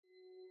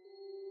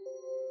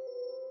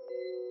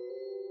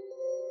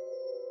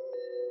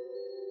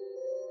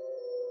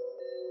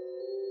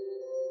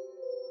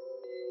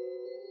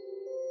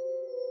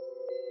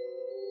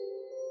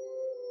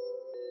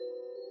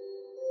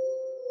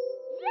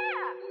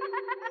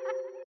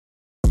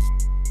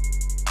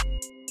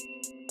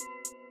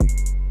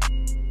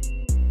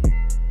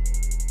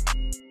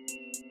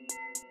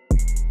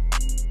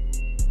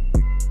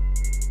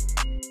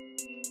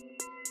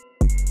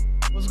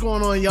What's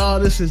going on, y'all?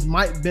 This is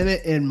Mike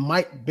Bennett and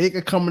Mike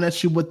Baker coming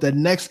at you with the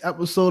next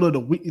episode of the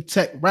Weekly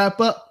Tech Wrap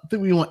Up. I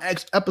think we're on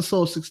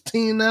episode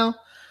 16 now.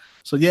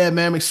 So, yeah,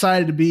 man, I'm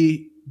excited to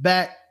be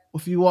back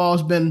with you all.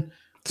 It's been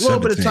a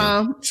little bit of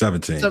time.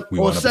 17.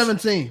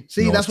 17.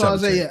 See, that's what I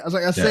was saying.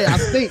 Yeah. I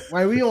think,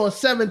 right? We on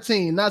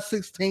 17, not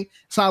 16.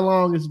 That's how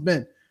long it's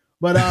been.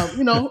 But,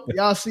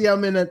 y'all see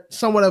I'm in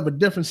somewhat of a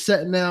different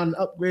setting now and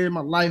upgraded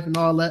my life and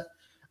all that.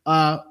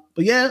 But,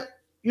 yeah.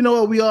 You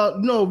know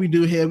what we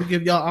do here. We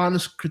give y'all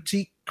honest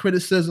critique,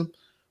 criticism,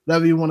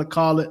 whatever you want to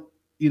call it.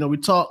 You know, we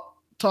talk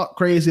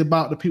crazy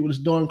about the people that's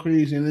doing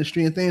crazy in the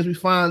industry and things we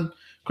find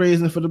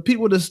crazy. And for the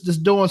people that's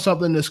just doing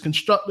something that's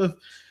constructive,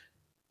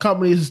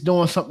 companies that's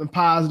doing something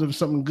positive,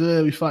 something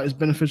good, we find it's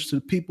beneficial to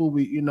the people.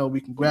 We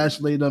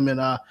congratulate them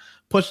and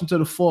push them to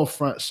the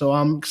forefront. So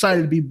I'm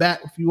excited to be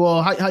back with you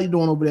all. How you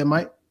doing over there,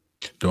 Mike?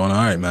 Doing all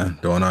right, man.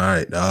 Doing all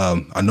right.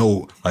 I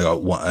know,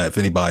 if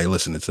anybody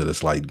listening to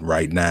this, like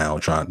right now,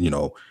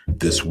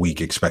 this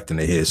week expecting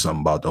to hear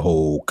something about the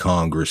whole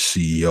Congress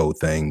CEO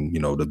thing,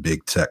 the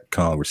big tech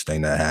Congress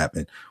thing that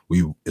happened.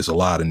 There's a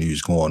lot of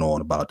news going on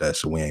about that,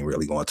 so we ain't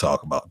really going to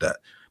talk about that.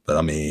 But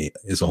I mean,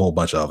 it's a whole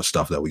bunch of other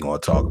stuff that we're going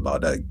to talk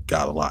about that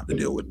got a lot to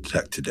deal with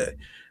tech today.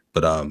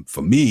 But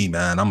for me,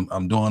 man,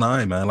 I'm doing all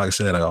right, man. Like I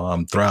said,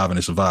 I'm thriving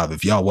and surviving.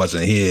 If y'all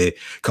wasn't here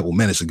a couple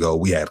minutes ago,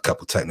 we had a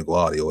couple technical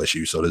audio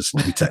issues, so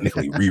we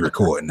technically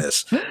re-recording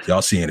this.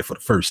 Y'all seeing it for the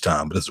first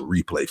time, but it's a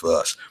replay for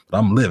us. But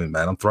I'm living,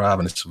 man. I'm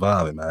thriving and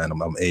surviving, man.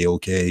 I'm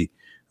A-OK.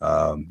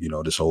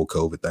 This whole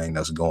COVID thing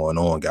that's going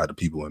on got the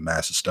people in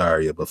mass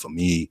hysteria. But for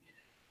me,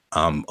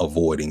 I'm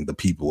avoiding the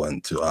people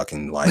until I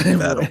can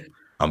vet them.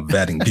 I'm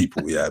vetting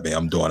people. Yeah, I mean,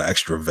 I'm doing an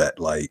extra vet,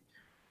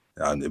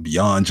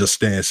 beyond just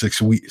staying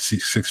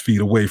 6 feet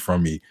away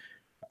from me.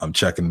 I'm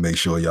checking to make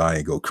sure y'all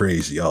ain't go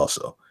crazy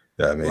also.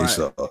 You know what I mean? Right.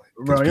 So,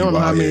 bro, you don't know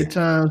how many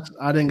times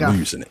I didn't got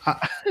losing it.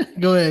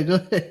 Go ahead.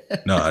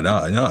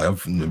 No.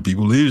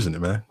 People losing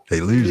it, man. They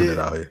losing it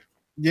out here.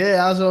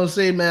 Yeah, I was gonna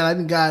say, man, I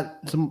didn't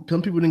got some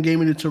people didn't gave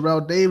me the Terrell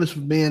Davis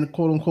for being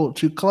quote unquote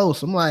too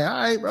close. I'm like, all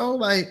right, bro,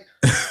 like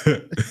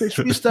 6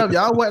 feet stuff.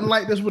 Y'all wasn't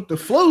like this with the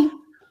flu.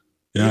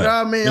 Yeah, you know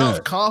what I mean? Yeah. I was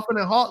coughing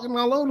and hawking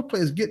all over the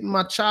place, getting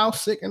my child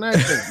sick and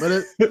everything. But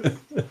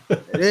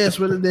it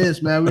is what it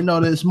is, man. We know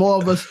that it's more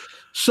of a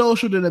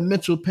social and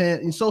mental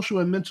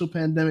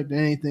pandemic than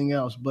anything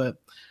else. But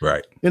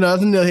right, it's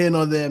neither here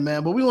nor there,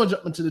 man. But we want to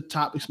jump into the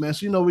topics, man.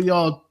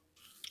 So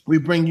we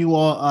bring you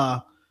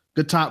all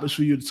good topics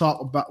for you to talk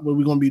about what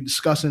we're going to be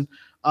discussing.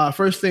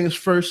 First things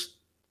first,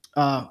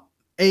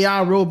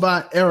 AI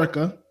robot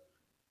Erica.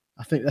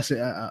 I think that's it.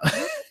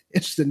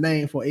 It's the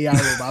name for AI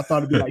robot. I thought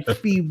it'd be like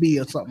Phoebe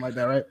or something like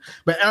that, right?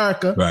 But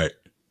Erica, right?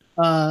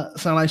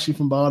 Sound like she's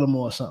from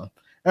Baltimore or something.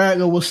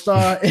 Erica will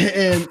star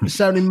in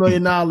 $70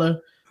 million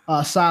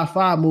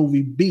sci-fi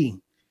movie B.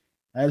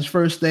 That's the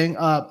first thing.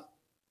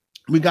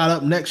 We got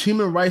up next.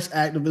 Human rights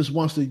activist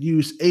wants to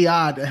use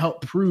AI to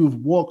help prove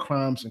war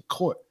crimes in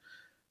court.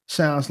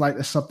 Sounds like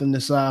that's something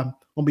that's gonna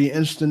be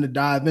interesting to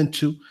dive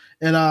into.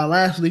 And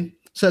lastly,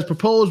 says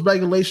proposed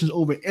regulations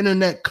over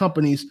internet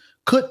companies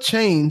could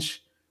change.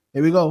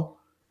 Here we go.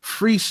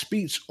 Free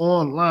speech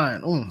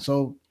online.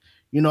 So,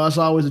 it's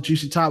always a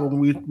juicy topic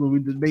when we're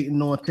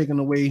debating on taking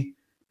away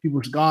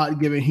people's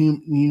God-given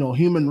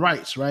human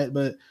rights, right?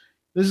 But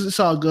it's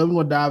all good. We're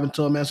gonna dive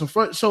into it, man. So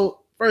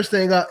first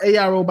thing,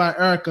 AI robot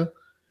Erica.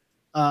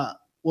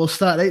 We'll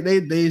start.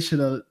 They should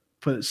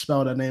have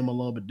spelled that name a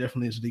little bit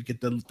differently so they get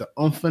the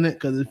oomph in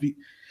it. Because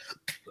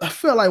I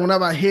feel like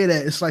whenever I hear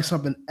that, it's like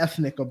something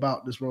ethnic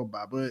about this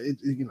robot, but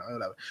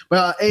whatever.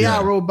 But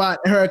AI robot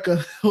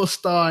Erica will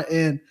star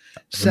in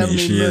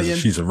 70 million.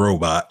 She's a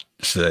robot.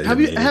 So, have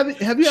you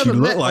ever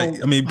met?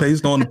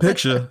 Based on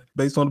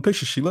the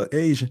picture, she look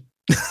Asian.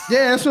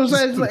 Yeah, that's what I'm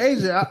saying. She's like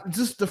Asian.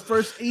 Just the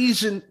first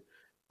Asian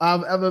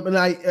I've ever been.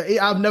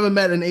 I've never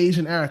met an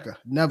Asian Erica.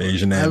 Never.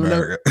 Asian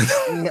Erica.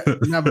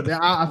 Never.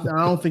 I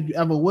don't think you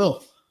ever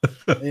will.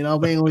 We ain't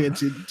gonna get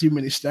too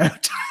many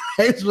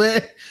stereotypes,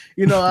 man.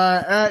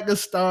 Erica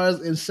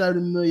stars in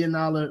 $70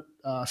 million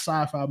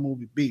sci-fi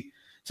movie B.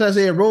 So I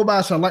say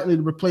robots are likely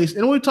to replace,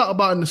 and we talk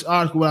about in this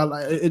article,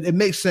 it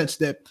makes sense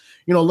that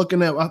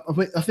looking at.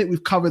 I think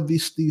we've covered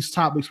these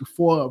topics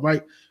before,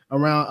 right,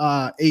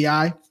 around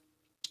AI,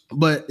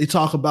 but they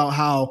talk about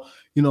how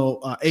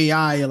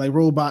AI and like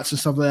robots and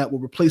stuff like that will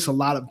replace a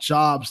lot of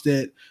jobs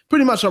that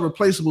pretty much are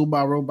replaceable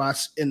by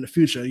robots in the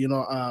future.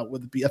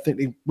 Whether it be, I think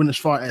they went as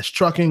far as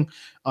trucking,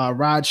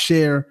 ride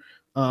share,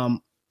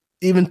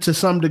 even to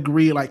some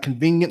degree like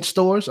convenience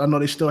stores. I know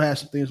they still have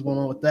some things going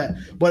on with that,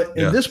 but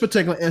in this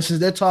particular instance,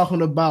 they're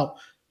talking about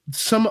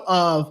some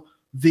of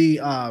the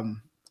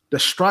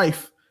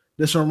strife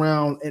that's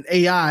around an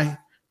AI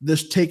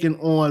that's taking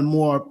on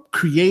more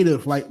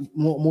creative, like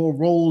more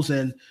roles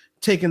and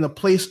taking the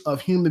place of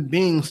human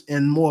beings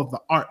in more of the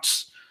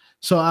arts.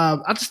 So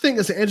I just think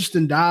it's an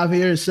interesting dive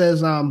here. It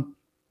says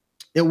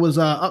it was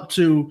up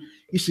to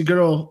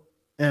Ishiguro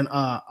and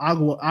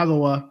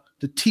Agawa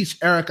to teach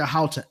Erica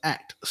how to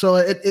act. So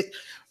it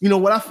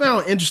what I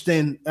found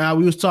interesting,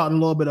 we was talking a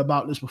little bit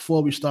about this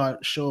before we started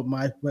the show,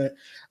 Mike, but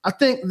I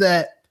think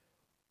that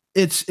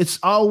it's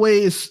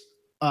always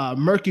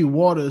murky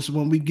waters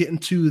when we get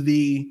into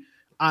the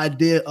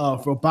idea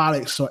of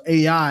robotics or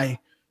AI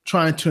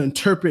trying to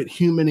interpret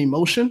human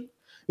emotion.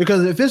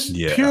 Because if it's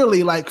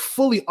purely like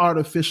fully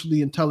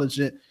artificially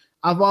intelligent,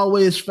 I've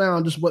always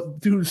found just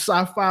through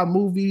sci-fi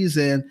movies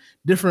and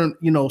different,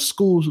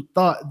 schools of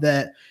thought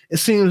that it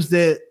seems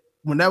that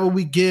whenever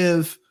we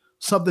give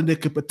something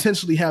that could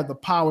potentially have the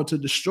power to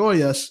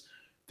destroy us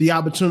the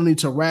opportunity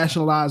to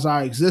rationalize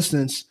our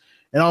existence,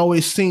 it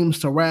always seems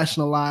to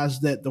rationalize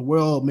that the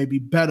world may be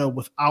better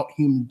without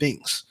human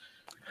beings.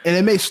 And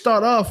it may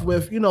start off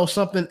with,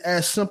 something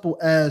as simple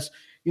as,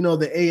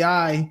 the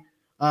AI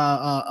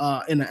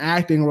in the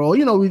acting role.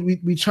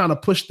 We trying to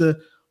push the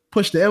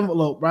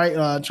envelope,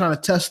 right? Trying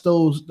to test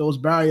those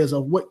barriers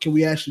of what can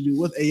we actually do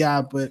with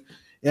AI, but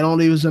it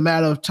only was a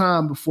matter of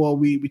time before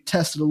we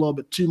tested a little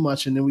bit too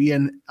much, and then we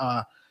in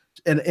a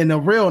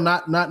real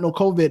not no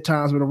COVID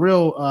times, but a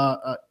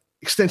real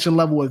extension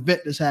level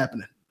event that's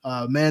happening,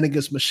 man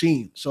against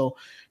machine. So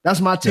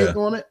that's my take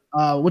on it.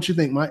 What you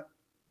think, Mike?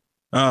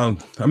 I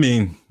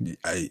think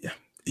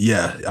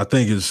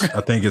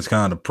it's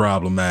kind of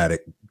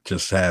problematic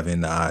just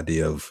having the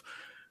idea of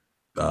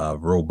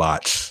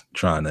robots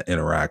trying to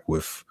interact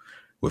with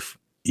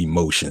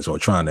emotions or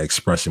trying to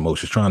express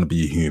emotions, trying to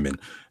be human.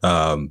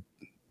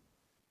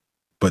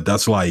 But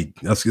that's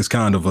it's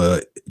kind of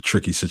a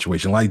tricky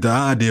situation. Like the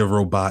idea of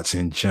robots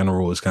in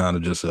general is kind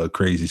of just a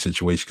crazy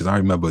situation. Because I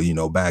remember,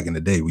 back in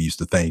the day, we used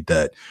to think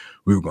that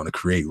we were going to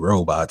create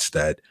robots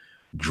that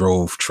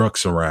drove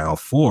trucks around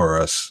for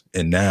us,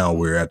 and now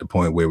we're at the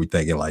point where we're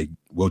thinking like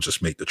we'll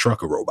just make the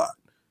truck a robot,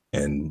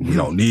 and we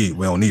don't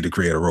need to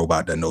create a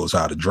robot that knows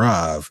how to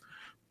drive.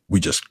 We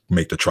just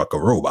make the truck a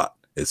robot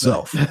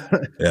itself.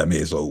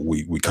 So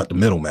we cut the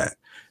middleman,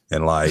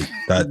 and like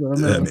that.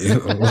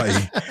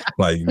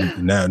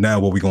 Now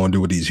what we gonna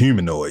do with these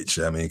humanoids?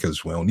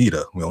 Because we don't need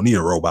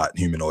a robot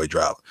humanoid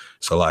driver.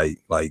 So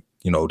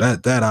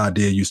that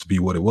idea used to be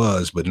what it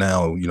was, but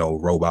now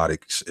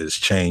robotics is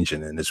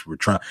changing, and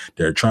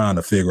they're trying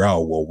to figure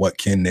out, well, what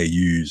can they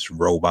use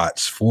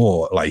robots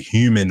for, like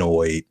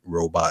humanoid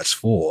robots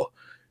for,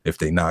 if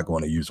they're not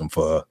going to use them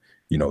for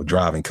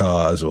driving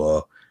cars,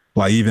 or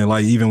even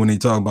when they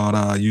talk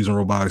about using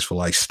robotics for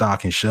like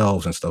stocking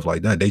shelves and stuff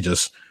like that, they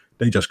just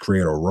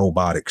create a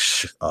robotic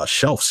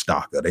shelf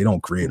stocker. They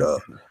don't create a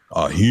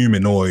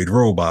humanoid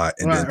robot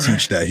and then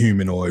teach that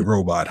humanoid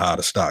robot how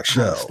to stock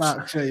shelves.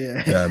 That's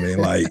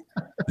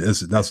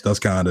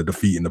kind of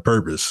defeating the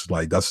purpose.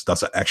 Like that's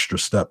an extra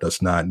step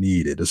that's not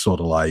needed. It's sort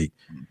of like,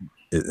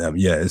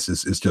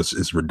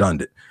 it's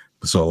redundant.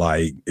 So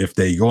like if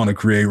they going to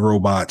create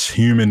robots,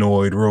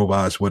 humanoid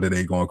robots, what are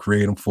they going to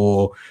create them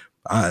for?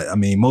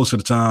 Most of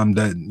the time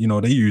that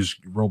they use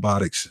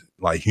robotics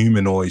like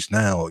humanoids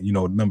now.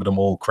 Remember them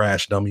old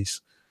crash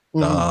dummies?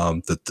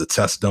 The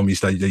test dummies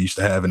that they used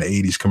to have in the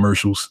 80s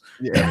commercials.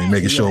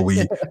 Making sure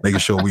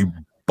we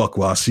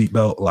buckle our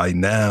seatbelt. Like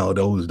now,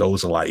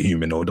 those are like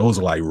humanoid. Those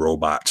are like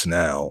robots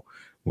now,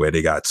 where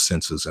they got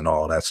sensors and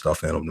all that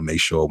stuff in them to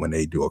make sure when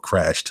they do a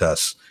crash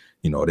test,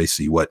 they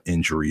see what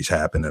injuries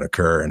happen and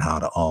occur and how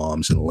the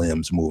arms and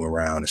limbs move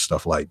around and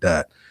stuff like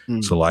that.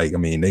 So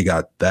they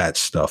got that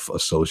stuff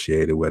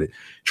associated with it.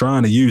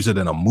 Trying to use it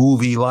in a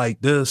movie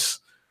like this,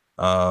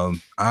 I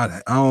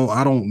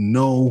don't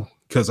know,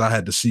 because I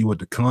had to see what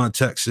the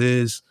context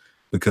is.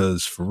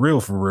 Because for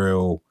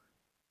real,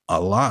 a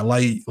lot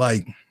like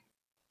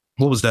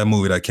what was that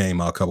movie that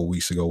came out a couple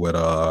weeks ago with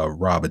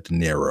Robert De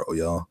Niro,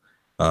 y'all?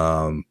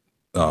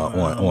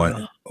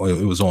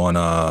 It was on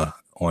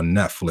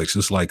Netflix.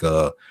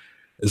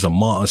 It's a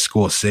Martin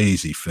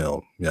Scorsese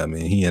film.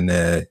 He in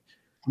there.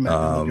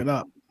 Look it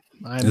up.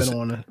 I ain't been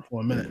on it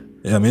for a minute.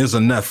 It's a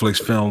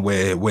Netflix film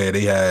where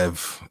they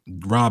have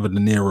Robert De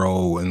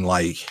Niro and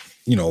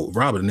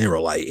Robert De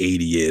Niro like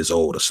 80 years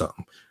old or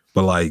something,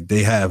 but like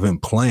they have him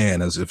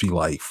playing as if he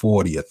like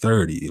 40 or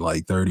 30,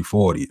 like 30,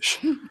 40-ish.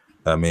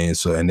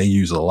 And they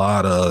use a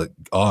lot of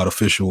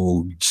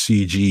artificial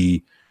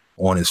CG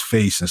on his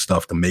face and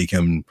stuff to make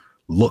him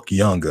look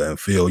younger and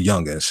feel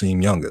younger and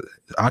seem younger.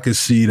 I could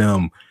see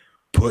them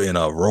putting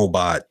a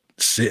robot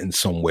sitting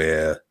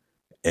somewhere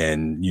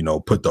and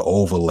put the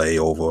overlay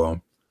over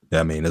him.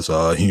 It's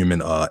a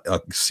human a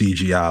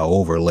CGI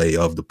overlay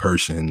of the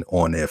person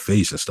on their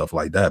face and stuff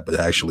like that, but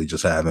actually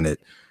just having it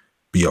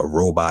be a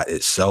robot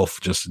itself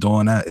just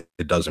doing that,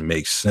 it doesn't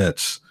make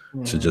sense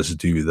to just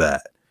do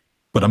that.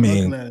 But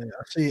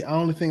the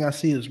only thing I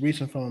see is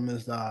recent from him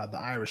is the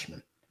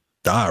Irishman.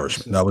 The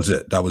Irishman. That was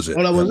it. Oh, that was it.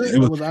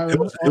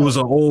 It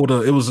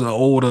was an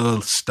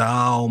older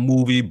style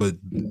movie, but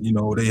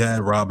they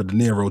had Robert De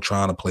Niro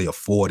trying to play a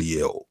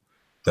 40-year-old.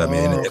 And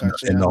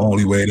the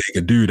only way they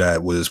could do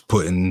that was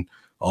putting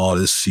all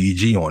this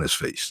CG on his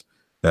face.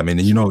 I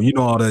mean,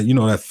 all that,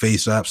 that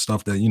face app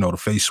stuff that, the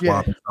face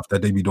swap stuff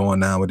that they be doing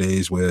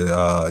nowadays with,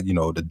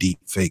 the deep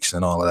fakes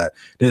and all of that.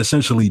 They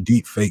essentially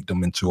deep faked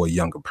them into a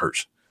younger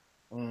person.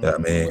 I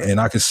mean, and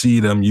I could see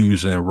them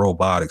using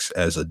robotics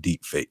as a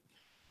deep fake.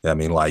 I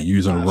mean, like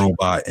using a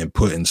robot and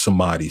putting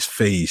somebody's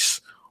face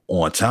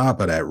on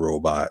top of that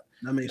robot.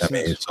 That makes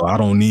sense. So I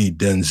don't need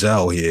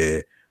Denzel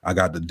here. I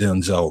got the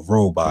Denzel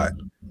robot.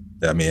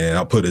 I mean, and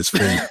I put his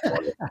face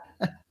on it.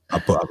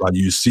 I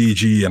use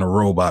CG and a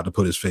robot to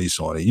put his face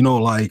on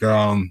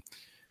it.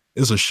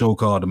 It's a show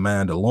called The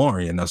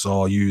Mandalorian that's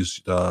all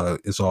used.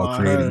 It's all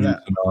created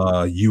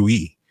using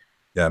UE.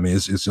 Yeah, I mean,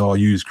 it's all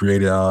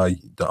created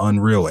the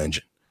Unreal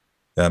Engine.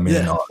 I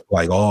mean,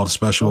 like all the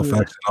special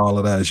effects and all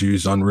of that is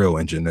used Unreal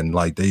Engine, and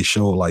like they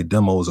show like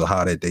demos of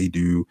how that they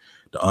do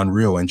the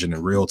Unreal Engine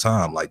in real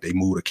time. Like they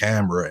move the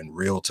camera in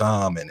real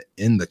time, and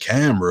in the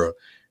camera,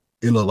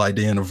 it look like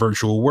they're in a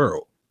virtual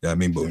world. I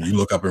mean, but when you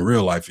look up in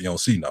real life, you don't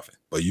see nothing.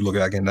 But you look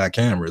back in that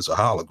camera, it's a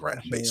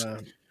hologram,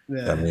 basically.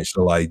 I mean,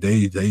 so like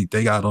they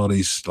got all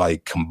these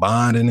like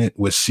combining it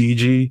with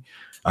CG.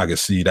 I can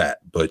see that,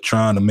 but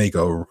trying to make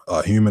a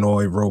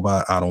humanoid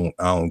robot, I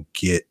don't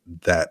get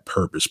that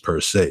purpose per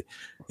se.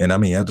 And I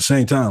mean, at the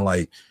same time,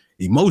 like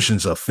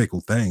emotions are fickle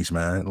things,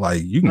 man.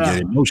 Like you can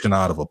get emotion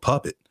out of a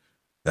puppet.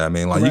 I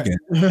mean, like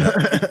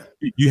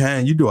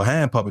you do a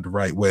hand puppet the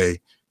right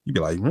way. You be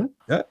like,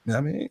 yeah.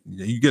 I mean,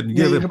 you give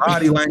it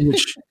body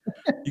language.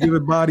 You give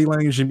it body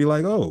language and be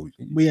like, oh,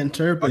 we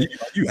interpret. Are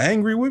you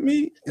angry with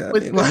me? Yeah,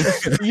 but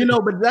that's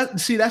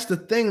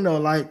the thing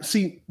though. Like,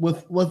 see,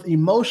 with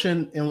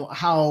emotion and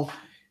how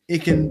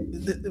it can,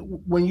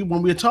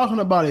 when we're talking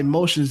about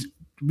emotions,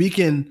 we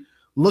can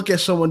look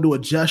at someone do a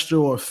gesture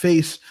or a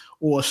face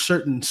or a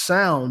certain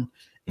sound,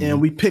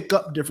 and we pick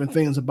up different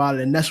things about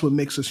it, and that's what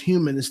makes us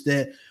human. Is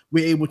that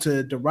we're able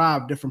to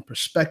derive different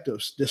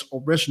perspectives that's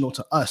original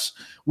to us.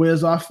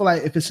 Whereas I feel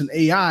like if it's an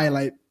AI,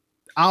 like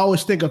I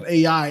always think of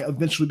AI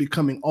eventually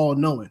becoming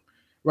all-knowing,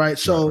 right?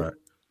 So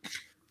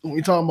when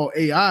we talk about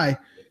AI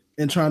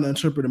and trying to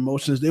interpret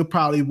emotions, they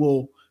probably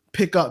will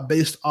pick up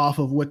based off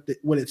of what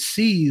it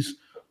sees,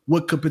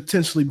 what could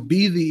potentially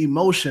be the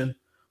emotion.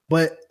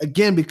 But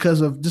again,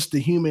 because of just the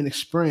human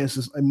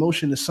experience,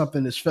 emotion is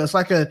something that's felt.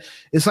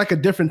 It's like a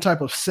different type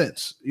of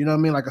sense. You know what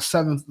I mean? Like a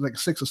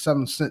sixth or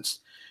seventh sense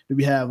that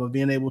we have of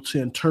being able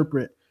to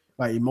interpret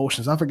like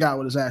emotions. I forgot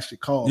what it's actually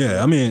called.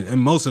 Yeah, I mean, and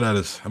most of that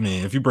is, I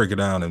mean, if you break it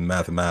down in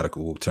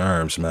mathematical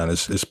terms, man,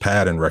 it's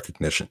pattern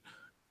recognition.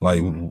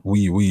 Like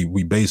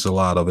we base a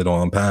lot of it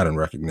on pattern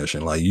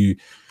recognition. Like you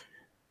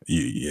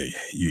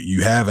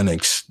have an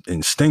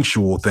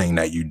instinctual thing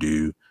that you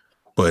do,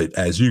 but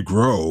as you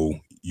grow,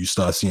 you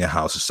start seeing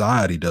how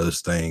society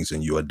does things,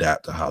 and you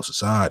adapt to how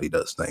society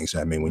does things.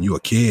 I mean, when you're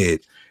a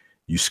kid,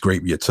 you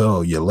scrape your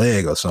toe, your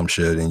leg, or some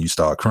shit, and you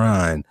start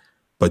crying.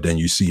 But then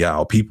you see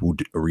how people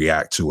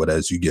react to it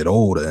as you get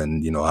older,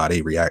 and how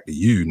they react to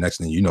you. Next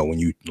thing you know, when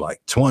you like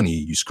 20,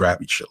 you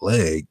scrap your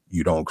leg,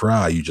 you don't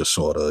cry, you just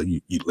sort of you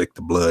lick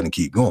the blood and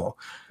keep going.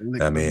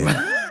 I mean,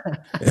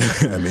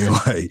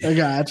 like I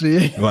got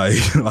you.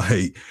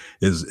 like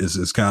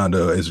it's kind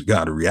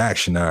of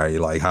reactionary.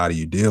 Like, how do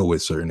you deal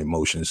with certain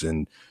emotions?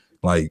 And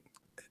like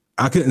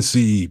I couldn't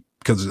see.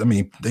 Because I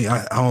mean,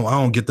 I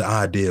don't get the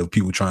idea of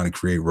people trying to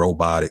create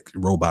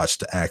robots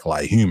to act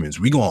like humans.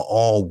 We gonna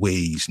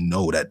always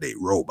know that they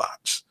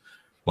robots.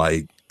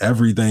 Like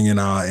everything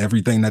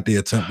that they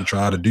attempt to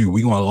try to do,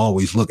 we gonna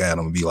always look at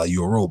them and be like,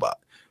 "You're a robot."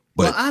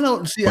 But I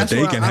don't see. But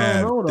they can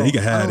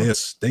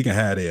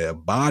have their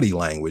body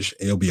language.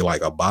 It'll be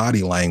like a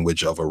body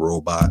language of a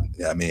robot.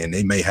 I mean,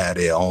 they may have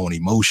their own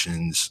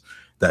emotions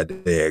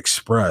that they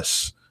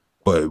express,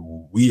 but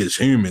we as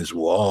humans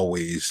will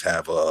always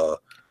have a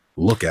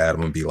look at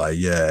them and be like,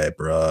 yeah,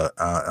 bro,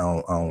 I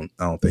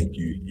don't think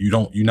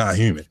you're not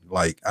human.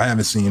 Like, I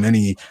haven't seen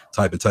any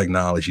type of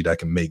technology that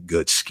can make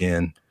good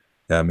skin.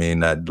 I mean,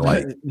 that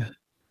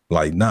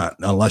like not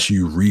unless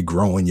you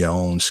regrowing your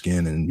own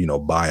skin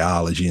and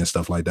biology and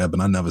stuff like that.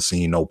 But I never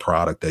seen no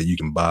product that you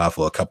can buy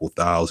for a couple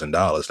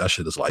 $1,000s. That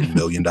shit is like $1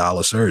 million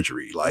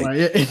surgery. Like,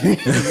 I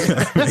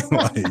mean,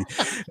 like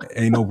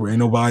ain't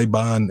nobody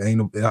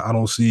buying. I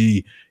don't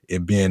see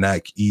it being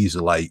that easy.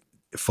 Like,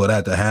 for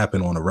that to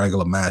happen on a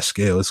regular mass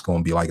scale, it's going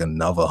to be like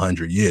another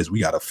 100 years.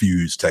 We got to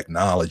fuse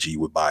technology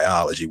with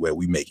biology, where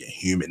we making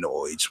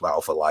humanoids.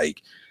 Wow, for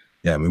like,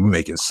 I mean, we're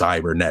making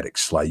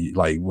cybernetics, like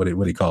what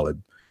do you call it?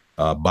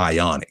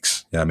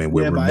 Bionics. I mean,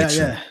 where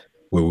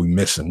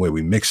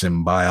we're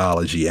mixing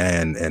biology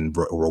and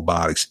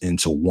robotics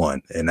into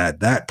one. And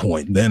at that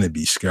point, then it'd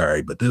be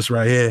scary. But this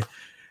right here,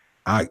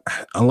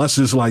 unless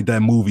it's like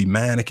that movie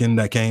Mannequin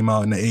that came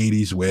out in the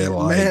 80s, where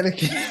like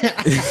Mannequin.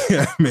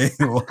 I mean,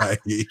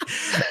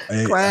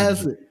 like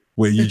classic.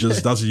 Where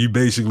you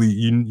basically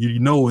you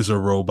know it's a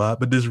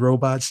robot, but this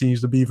robot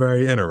seems to be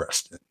very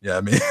interesting. Yeah,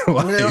 I mean,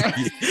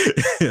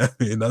 I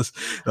mean that's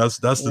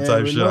the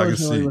type of shit I can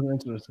see.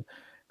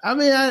 I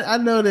mean, I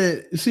know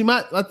that. See,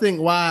 I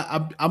think why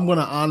I'm going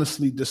to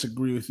honestly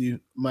disagree with you,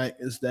 Mike,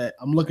 is that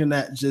I'm looking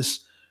at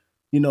just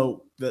the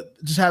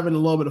just having a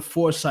little bit of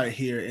foresight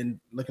here and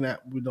looking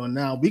at what we're doing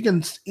now, we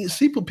can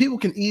see people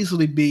can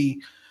easily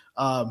be,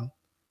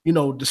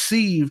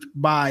 deceived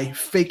by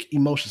fake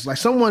emotions. Like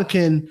someone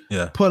can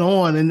put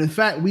on, and in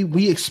fact,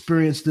 we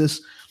experience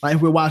this. Like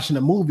if we're watching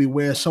a movie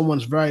where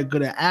someone's very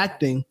good at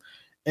acting,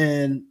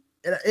 and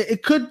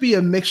it could be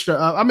a mixture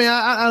of. I mean,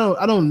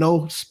 I don't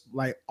know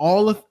like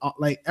all of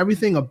like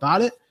everything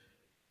about it,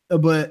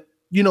 but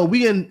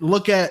we can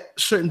look at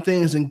certain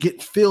things and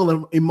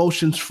feel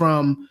emotions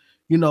from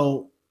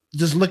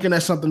just looking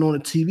at something on a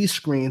TV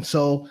screen.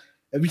 So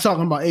if you're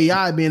talking about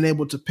AI being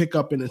able to pick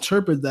up and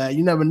interpret that,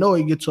 you never know.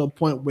 You get to a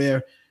point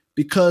where,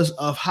 because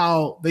of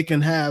how they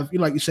can have,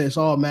 like you say, it's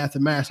all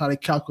mathematics, how they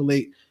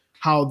calculate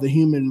how the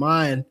human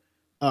mind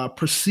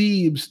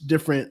perceives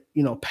different,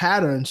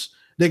 patterns.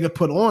 They could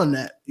put on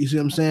that. You see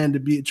what I'm saying?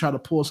 To try to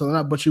pull something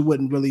out, but you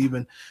wouldn't really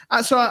even.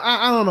 I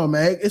don't know,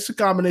 man. It's a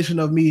combination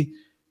of me,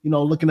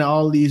 looking at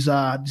all these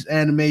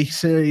anime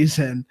series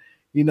and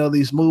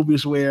these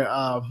movies where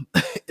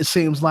it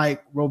seems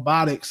like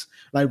robots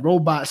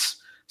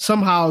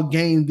somehow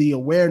gain the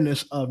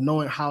awareness of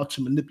knowing how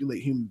to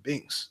manipulate human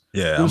beings.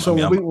 Yeah.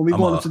 When we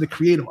go into the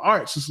creative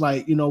arts, it's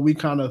like, we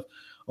kind of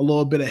a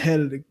little bit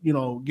ahead of the,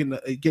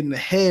 getting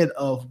ahead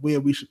of where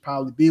we should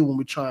probably be when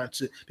we're trying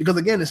to, because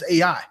again, it's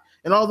AI.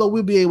 And although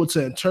we'll be able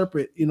to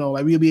interpret,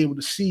 like we'll be able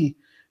to see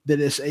that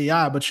it's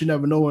AI, but you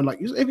never know. And like,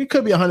 it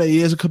could be 100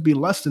 years, it could be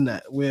less than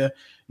that, where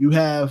you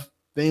have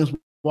things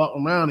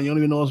walking around and you don't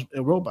even know it's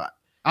a robot.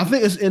 I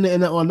think it's on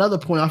another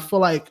point. I feel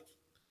like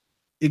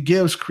it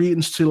gives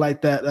credence to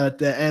like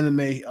that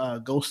anime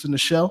Ghost in the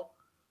Shell.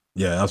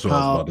 Yeah, that's what I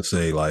was about to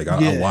say. Like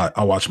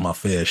I watch my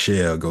fair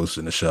share of Ghost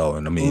in the Shell,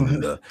 and I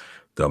mean the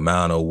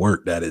amount of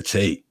work that it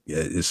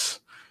takes.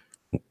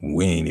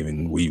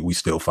 We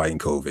still fighting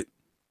COVID.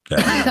 We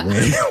ain't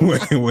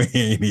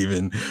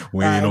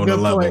on the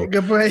level.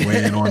 We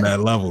ain't on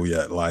that level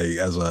yet. Like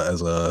as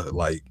a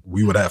like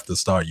we would have to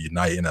start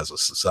uniting as a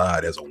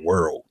society, as a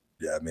world.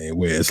 Yeah, I mean,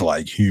 where it's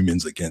like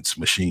humans against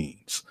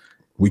machines.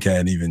 We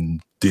can't even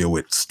deal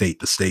with state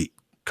to state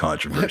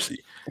controversy.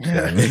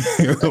 Yeah, I mean,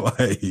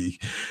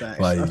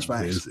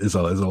 it's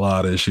a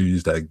lot of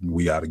issues that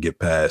we got to get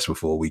past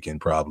before we can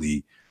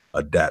probably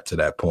adapt to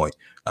that point.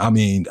 I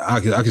mean, I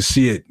can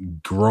see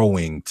it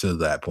growing to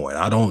that point.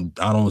 I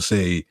don't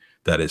say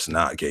that it's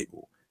not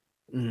capable.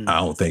 I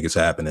don't think it's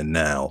happening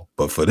now,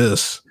 but for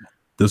this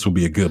will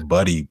be a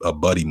buddy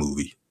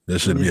movie.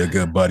 This should be a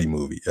good buddy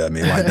movie. I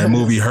mean, like that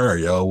movie Her,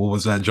 yo. What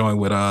was that joint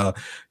with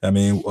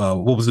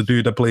what was the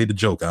dude that played the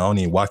Joker? I don't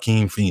need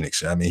Joaquin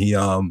Phoenix. I mean,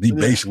 he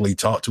basically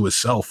talked to his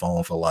cell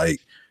phone for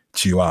like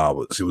 2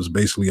 hours. It was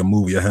basically a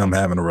movie of him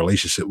having a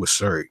relationship with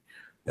Siri.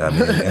 I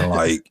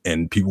mean,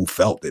 and people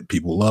felt it.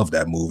 People loved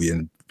that movie,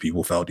 and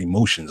people felt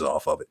emotions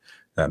off of it.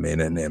 I mean,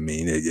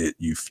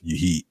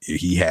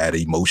 he had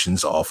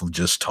emotions off of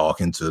just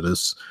talking to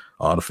this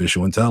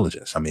artificial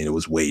intelligence. I mean, it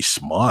was way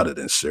smarter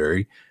than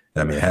Siri.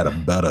 I mean, it had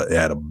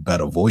a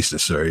better voice than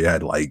Siri. It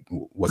had like,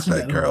 what's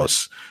that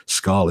girl's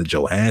Scarlett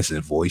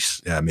Johansson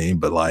voice? I mean,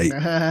 but like,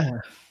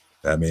 I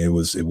mean,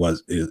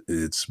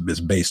 it's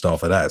based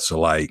off of that. So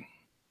like,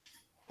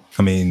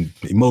 I mean,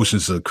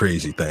 emotions are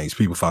crazy things.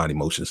 People find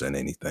emotions in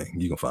anything.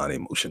 You can find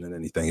emotion in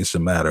anything. It's a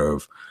matter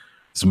of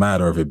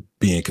it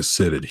being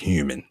considered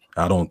human.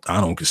 I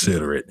don't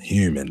consider it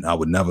human. I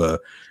would never.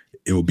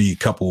 It would be a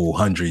couple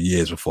 100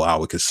 years before I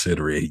would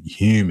consider it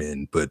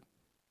human, but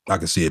I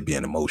can see it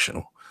being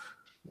emotional.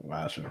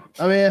 Gotcha.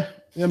 I mean,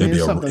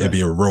 it'd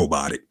be a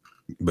robotic,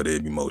 but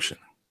it'd be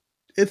emotional.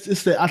 I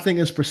think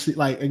it's perceived.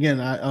 Like again,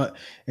 and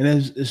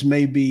it's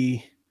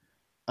maybe.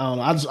 I don't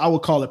know. I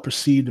would call it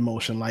perceived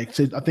emotion. Like,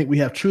 I think we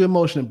have true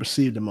emotion and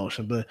perceived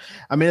emotion, but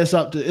I mean, it's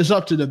up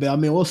to the bill. I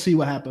mean, we'll see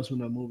what happens when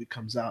the movie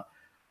comes out.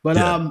 But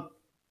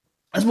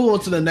let's move on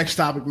to the next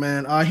topic,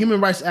 man. Human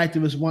rights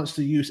activist wants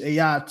to use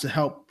AI to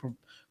help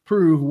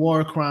prove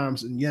war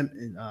crimes in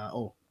Yemen.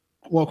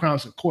 War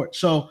crimes in court.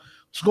 So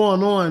what's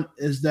going on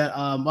is that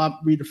I'll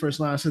read the first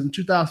line. It says in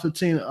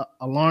 2015,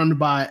 alarmed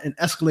by an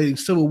escalating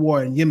civil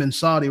war in Yemen,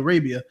 Saudi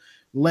Arabia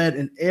led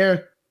an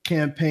air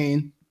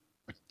campaign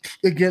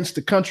against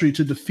the country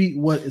to defeat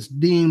what is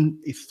deemed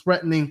a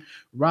threatening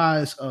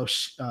rise of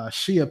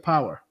Shia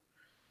power.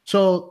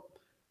 So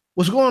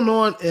what's going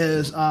on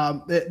is,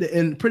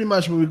 and pretty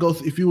much when we go,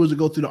 if you was to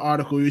go through the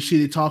article, you see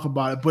they talk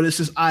about it, but it's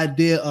this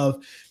idea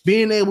of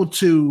being able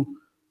to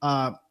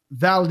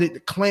validate the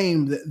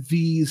claim that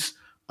these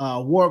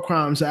war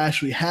crimes are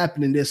actually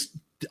happening. There's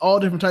all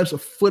different types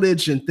of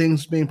footage and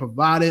things being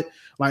provided,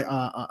 like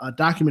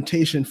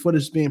documentation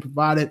footage being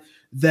provided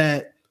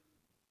that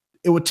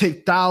it would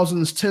take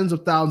thousands, tens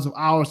of thousands of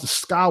hours to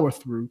scour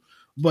through.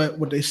 But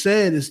what they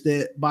said is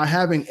that by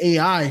having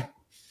AI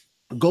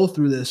go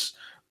through this,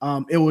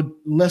 it would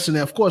lessen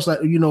it. Of course, like,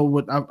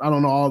 what I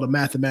don't know all the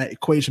mathematical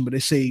equation, but they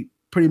say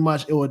pretty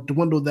much it would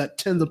dwindle that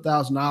tens of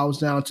thousands of hours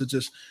down to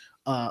just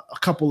a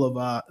couple of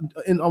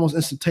almost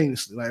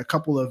instantaneously, like a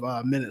couple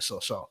of minutes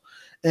or so.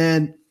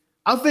 And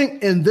I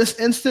think in this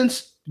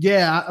instance,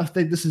 I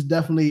think this is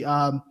definitely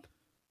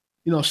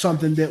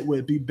something that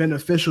would be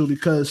beneficial,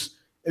 because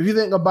if you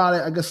think about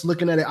it, I guess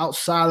looking at it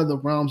outside of the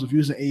realms of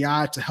using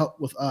AI to help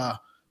with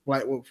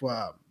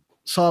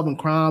solving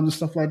crimes and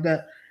stuff like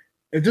that.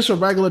 If just a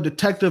regular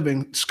detective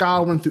and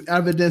scouring through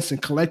evidence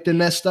and collecting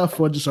that stuff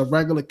for just a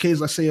regular case,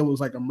 let's say it was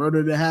like a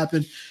murder that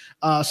happened,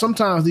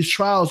 sometimes these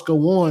trials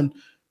go on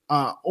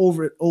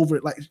over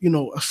like,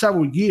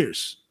 several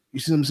years. You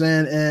see what I'm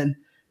saying? And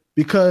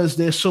because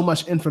there's so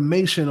much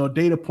information or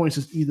data points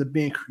that's either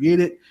being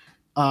created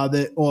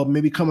that or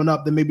maybe coming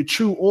up that may be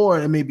true or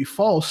it may be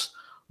false,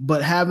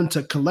 but having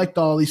to collect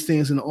all these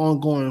things in an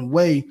ongoing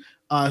way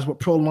is what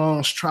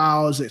prolongs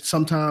trials. It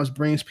sometimes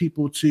brings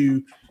people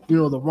to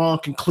the wrong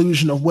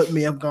conclusion of what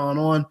may have gone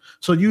on.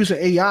 So using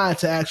AI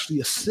to actually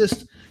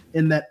assist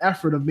in that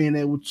effort of being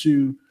able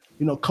to,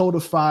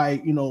 codify,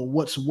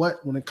 what's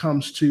what when it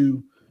comes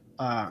to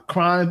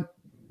crime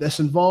that's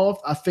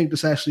involved, I think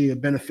that's actually a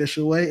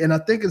beneficial way. And I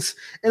think it's,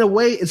 in a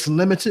way, it's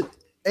limited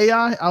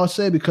AI, I would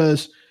say,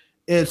 because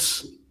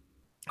it's,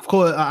 of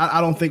course,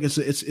 I don't think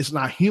it's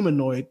not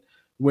humanoid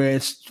where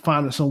it's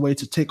finding some way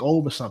to take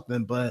over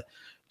something, but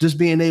just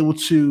being able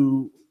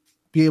to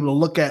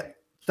look at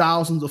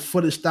thousands of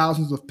footage,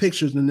 thousands of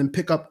pictures, and then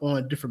pick up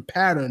on different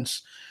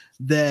patterns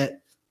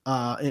that,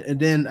 and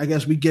then I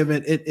guess we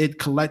given it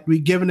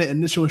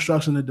initial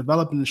instructions and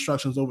developing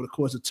instructions over the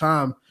course of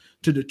time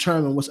to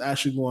determine what's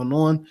actually going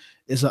on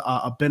is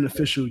a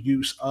beneficial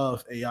use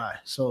of AI.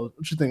 So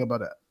what you think about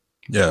that?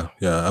 Yeah.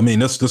 I mean,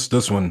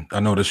 this one, I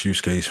know this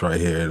use case right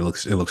here. It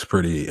looks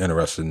pretty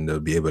interesting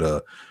to be able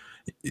to.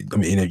 I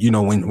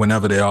mean,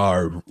 whenever there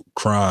are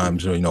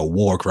crimes or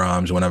war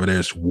crimes, whenever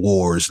there's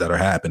wars that are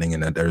happening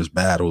and that there's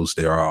battles,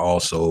 there are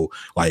also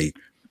like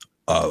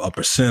a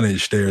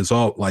percentage. There's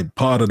all like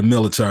part of the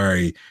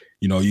military.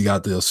 You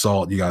got the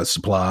assault, you got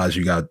supplies,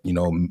 you got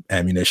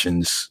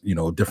ammunitions,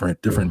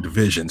 different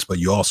divisions, but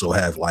you also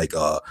have like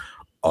a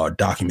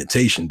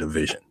documentation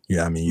division.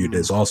 Yeah, I mean,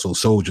 there's also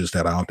soldiers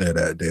that are out there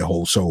that their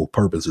whole sole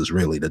purpose is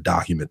really to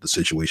document the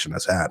situation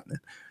that's happening.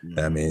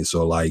 I mean,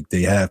 so like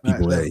they have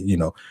people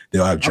that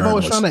they'll have journalists. I've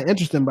always found that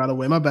interesting, by the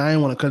way. My bad, I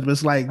didn't want to cut, but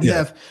it's like you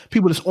have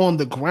people that's on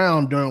the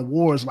ground during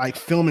wars, like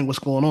filming what's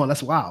going on.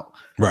 That's wild.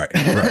 Right.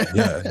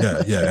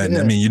 Yeah. And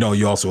I mean,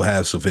 you also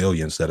have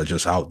civilians that are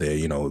just out there,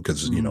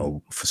 because,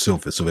 for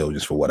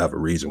civilians, for whatever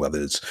reason,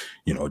 whether it's,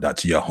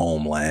 that's your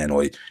homeland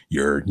or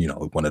you're,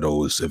 one of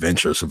those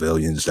adventure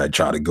civilians that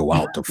try to go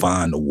out to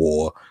find the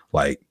war.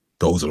 Like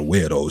those are the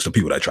weirdos, the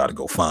people that try to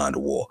go find the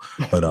war.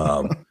 But,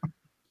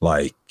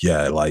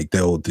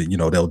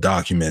 they'll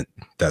document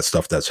that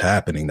stuff that's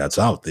happening, that's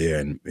out there.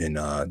 And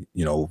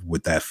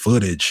with that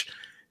footage,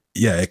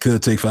 yeah, it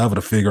could take forever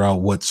to figure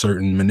out what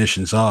certain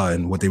munitions are.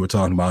 And what they were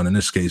talking about in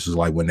this case is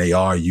like when they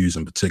are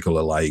using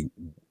particular like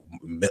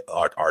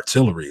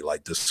artillery,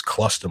 like this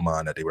cluster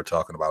mine that they were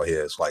talking about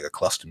here is like a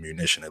cluster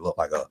munition. It looked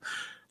like a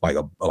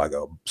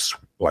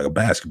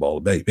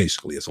basketball.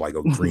 Basically, it's like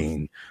a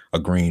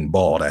green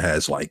ball that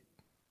has like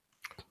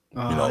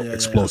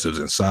explosives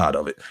inside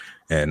of it.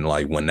 And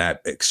like when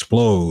that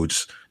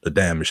explodes, the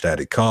damage that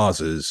it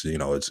causes,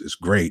 it's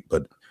great,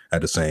 but at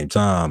the same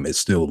time, it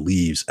still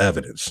leaves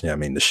evidence. I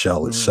mean, the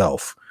shell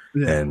itself,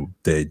 and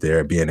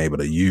they're being able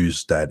to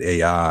use that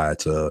AI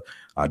to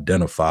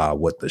identify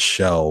what the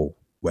shell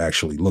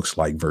actually looks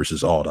like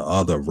versus all the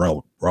other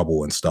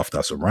rubble and stuff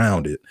that's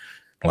around it.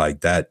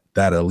 Like that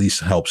at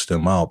least helps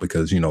them out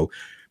because,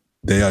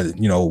 they are,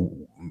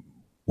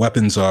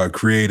 weapons are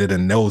created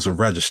and those are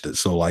registered.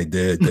 So like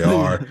they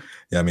are,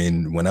 I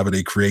mean, whenever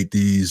they create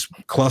these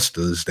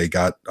clusters, they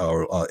got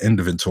an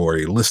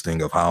inventory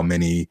listing of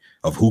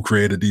who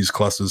created these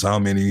clusters, how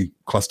many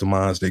cluster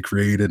mines they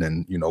created,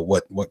 and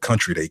what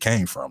country they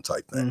came from,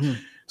 type thing.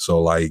 Mm-hmm.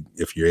 So like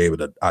if you're able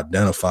to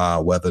identify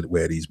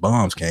where these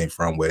bombs came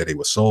from, where they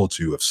were sold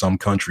to, if some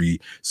country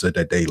said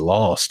that they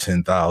lost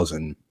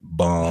 10,000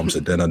 bombs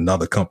and then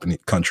another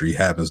country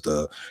happens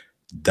to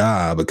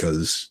die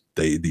because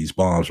these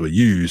bombs were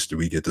used,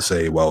 we get to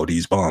say, well,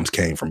 these bombs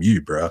came from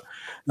you, bro.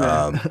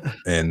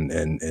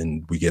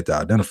 And we get to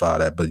identify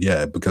that. But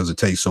yeah, because it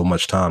takes so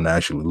much time to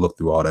actually look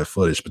through all that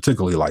footage,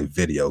 particularly like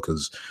video,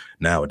 because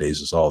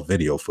nowadays it's all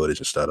video footage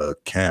instead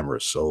of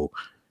cameras. So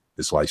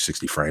it's like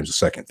 60 frames a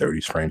second,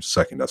 30 frames a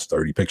second. That's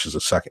 30 pictures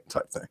a second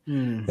type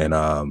thing. And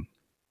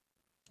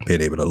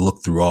being able to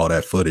look through all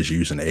that footage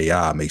using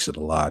AI makes it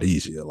a lot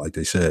easier. Like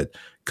they said,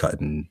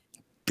 cutting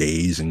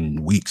days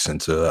and weeks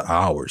into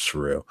hours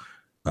for real.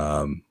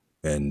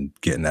 And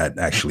getting that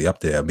actually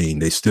up there. I mean,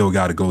 they still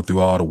got to go through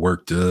all the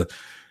work to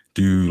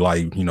do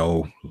like,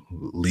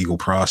 legal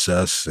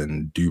process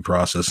and due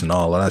process and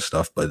all of that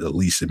stuff. But at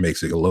least it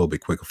makes it a little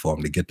bit quicker for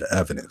them to get the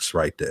evidence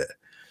right there.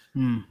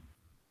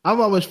 I've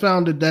always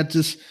found that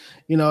just,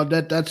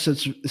 that's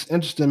just, it's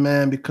interesting,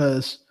 man,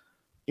 because,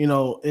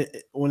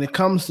 when it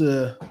comes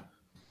to,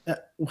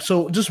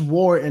 so just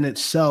war in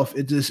itself,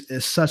 it just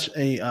is such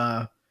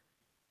a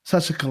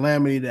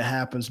calamity that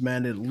happens,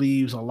 man. It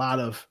leaves a lot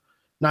of,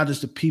 not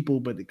just the people,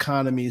 but the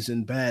economies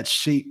in bad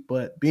shape.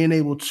 But being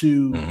able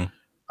to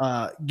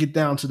get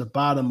down to the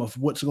bottom of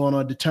what's going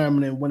on,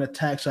 determining when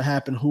attacks are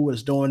happening, who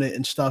is doing it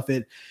and stuff,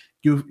 it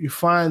you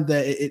find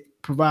that it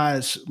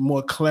provides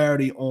more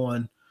clarity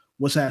on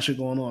what's actually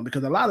going on.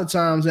 Because a lot of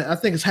times, I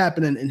think it's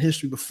happened in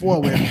history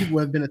before, where people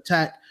have been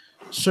attacked,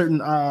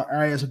 certain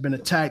areas have been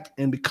attacked,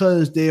 and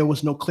because there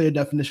was no clear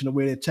definition of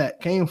where the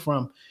attack came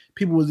from,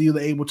 people was either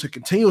able to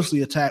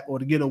continuously attack or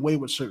to get away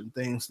with certain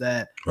things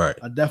that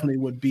definitely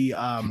would be,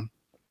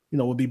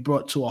 would be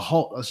brought to a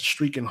halt, a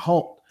streaking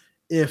halt,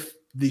 if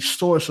the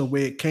source of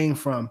where it came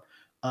from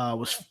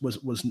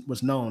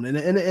was known.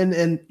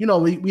 And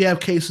we have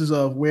cases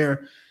of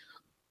where,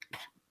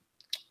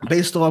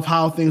 based off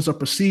how things are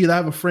perceived. I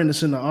have a friend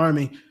that's in the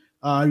Army.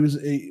 I think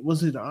it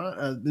was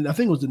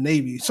the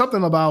Navy.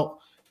 Something about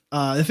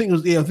I think it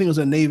was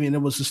the Navy, and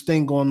there was this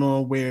thing going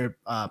on where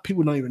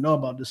people don't even know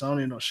about this. I don't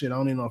even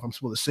know if I'm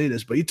supposed to say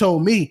this, but he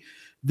told me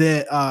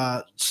that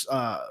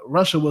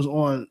Russia was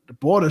on the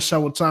border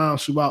several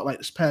times throughout like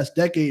this past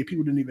decade.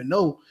 People didn't even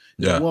know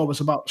the war was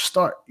about to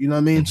start. You know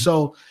what I mean? Mm-hmm.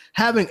 So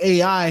having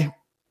AI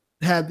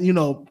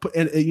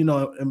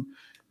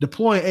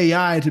deploying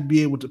AI to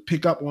be able to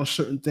pick up on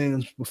certain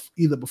things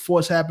either before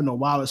it's happened or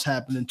while it's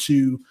happening,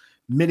 to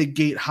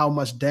mitigate how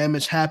much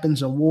damage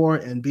happens in war,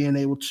 and being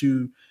able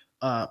to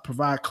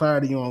provide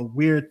clarity on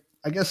where,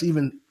 I guess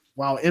even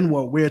while in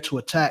war, where to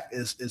attack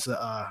is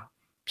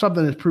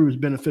something that proves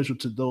beneficial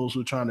to those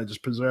who are trying to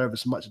just preserve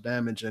as much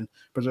damage and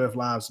preserve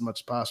lives as much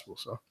as possible.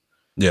 So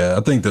yeah,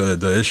 I think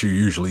the issue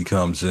usually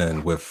comes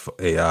in with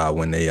AI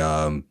when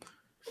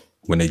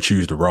they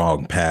choose the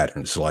wrong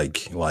patterns.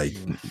 Like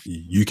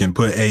you can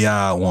put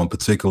AI on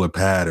particular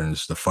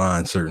patterns to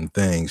find certain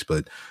things,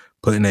 but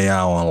putting AI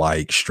on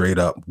like straight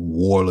up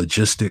war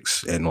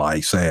logistics and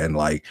like saying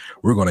like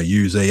we're going to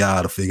use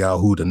AI to figure out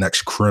who the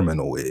next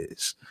criminal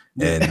is,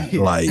 and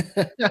like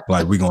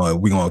we're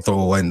going to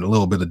throw in a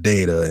little bit of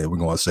data and we're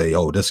going to say,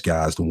 oh, this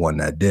guy's the one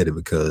that did it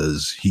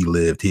because he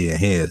lived here and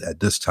here at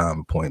this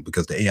time point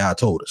because the AI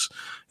told us.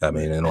 I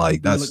mean, and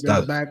like that's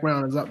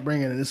background, his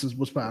upbringing, and this is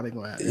what's probably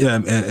going to happen. Yeah,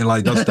 and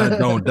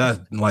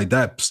like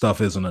that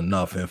stuff isn't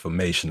enough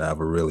information to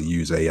ever really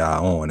use AI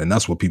on, and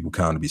that's what people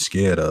kind of be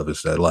scared of,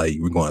 is that like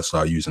we're going to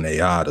start using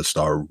AI to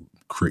start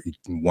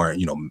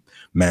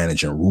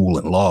managing rule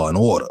and law and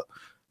order,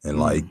 and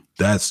like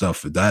that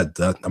stuff.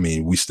 That I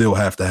mean, we still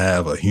have to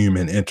have a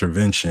human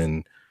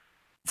intervention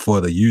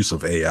for the use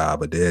of AI,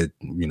 but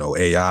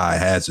AI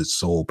has its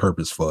sole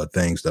purpose for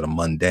things that are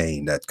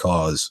mundane, that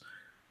cause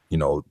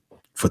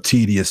for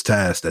tedious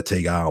tasks that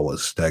take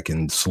hours, that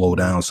can slow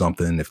down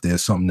something. If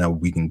there's something that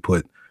we can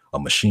put a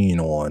machine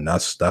on,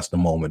 that's the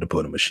moment to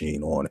put a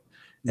machine on it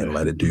and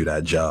let it do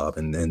that job.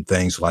 And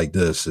things like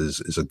this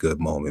is a good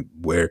moment.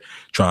 We're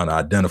trying to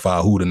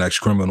identify who the next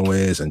criminal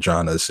is and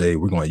trying to say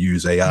we're going to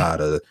use AI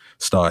to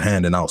start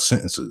handing out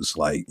sentences.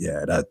 Like,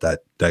 yeah,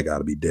 that got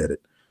to be dead.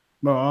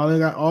 Bro,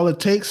 all it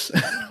takes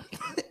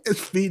is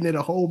feeding it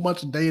a whole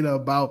bunch of data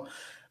about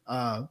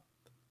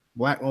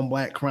black on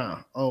black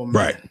crime. Oh man.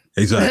 Right.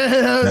 Exactly.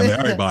 I mean,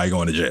 everybody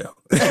going to jail.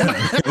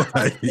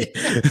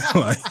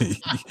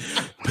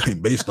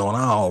 like, based on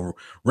our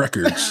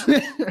records,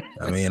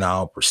 I mean,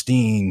 our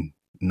pristine,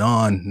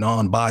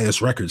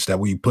 non-biased records that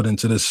we put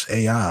into this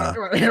AI.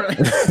 Right.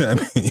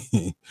 I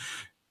mean,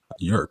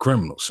 you're a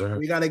criminal, sir.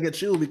 We got to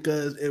get you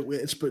because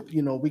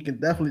we can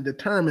definitely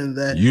determine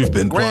that you've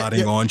been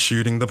plotting on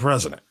shooting the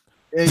president.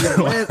 And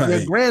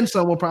your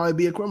grandson will probably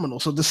be a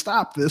criminal. So to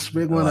stop this,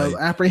 we're going to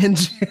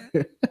apprehend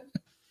you.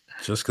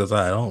 Just because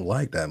I don't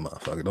like that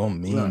motherfucker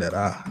don't mean that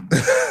I'm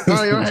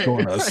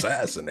going to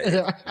assassinate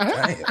him.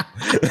 Damn.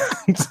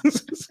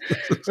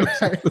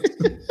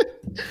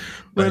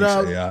 But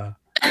all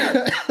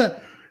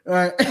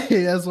right,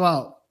 that's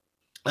wild.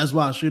 That's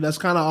wild. Shoot, that's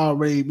kind of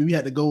already. We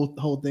had to go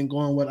the whole thing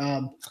going with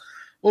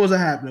what was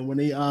happening when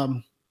they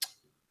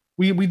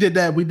we did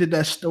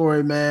that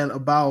story, man,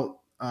 about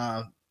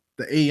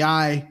the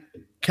AI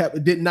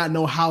did not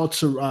know how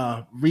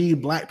to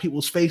read black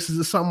people's faces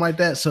or something like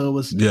that. So it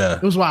was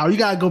wild. You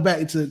gotta go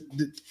back to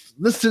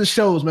listen to the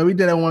shows, man. We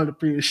did that one of the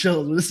previous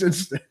shows.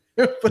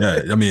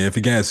 Yeah, I mean, if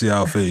you can't see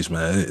our face,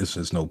 man,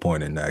 it's no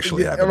point in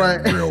actually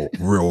having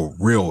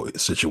real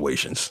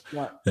situations.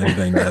 Right.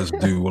 Anything that has to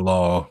do with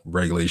law,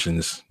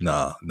 regulations,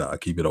 nah,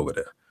 keep it over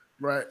there.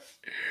 Right.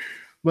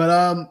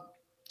 But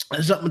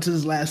let's jump into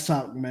this last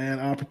topic,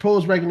 man.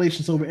 Proposed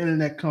regulations over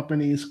internet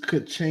companies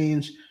could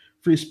change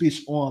free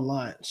speech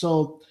online.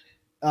 So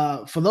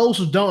for those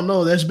who don't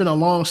know, there's been a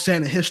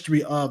long-standing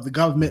history of the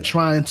government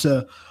trying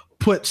to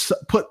put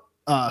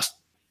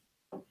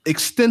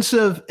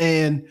extensive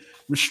and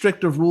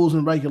restrictive rules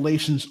and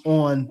regulations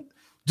on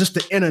just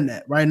the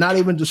internet, right? Not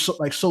even just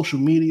like social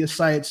media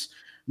sites,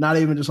 not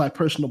even just like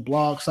personal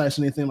blog sites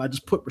or anything, like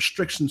just put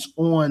restrictions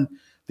on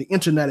the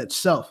internet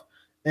itself.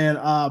 And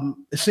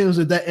it seems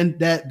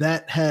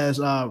that has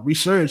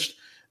resurged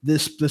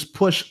this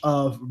push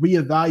of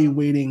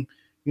reevaluating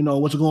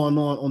what's going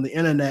on the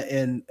internet,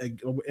 and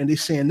they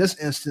say in this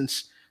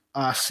instance,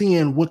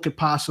 seeing what could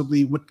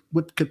possibly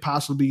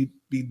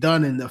be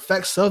done, and the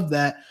effects of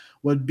that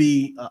would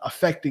be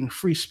affecting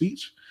free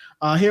speech.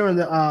 Here in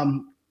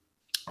the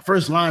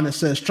first line that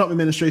says Trump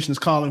administration is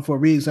calling for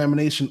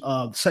re-examination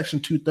of Section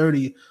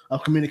 230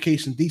 of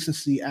Communication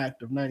Decency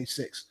Act of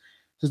 96.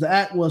 Says the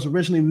act was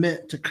originally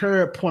meant to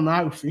curb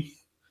pornography,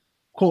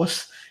 of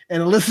course,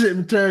 and illicit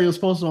materials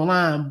posted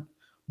online,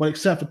 but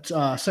except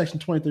for Section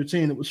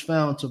 2013, it was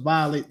found to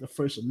violate the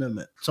First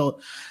Amendment. So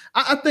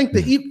I think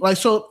that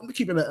so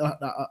keep it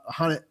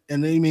 100.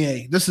 And I mean,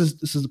 hey, this is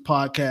a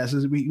podcast.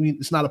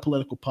 It's not a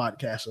political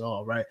podcast at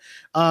all, right?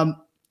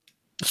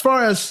 As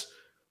far as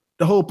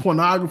the whole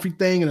pornography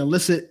thing and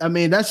illicit, I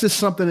mean, that's just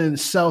something in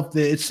itself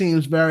that it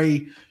seems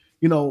very,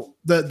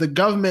 the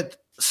government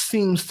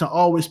seems to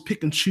always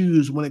pick and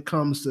choose when it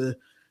comes to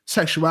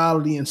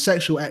sexuality and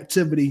sexual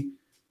activity.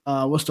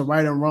 What's the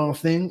right and wrong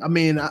thing? I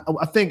mean,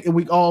 I think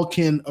we all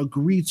can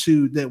agree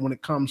to that when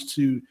it comes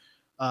to,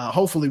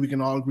 hopefully we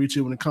can all agree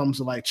to when it comes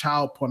to like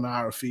child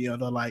pornography or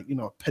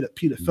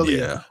pedophilia.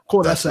 Yeah, of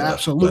course, that's an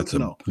absolute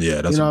no.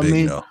 Yeah, that's a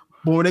big no.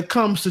 But when it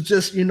comes to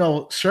just,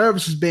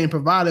 services being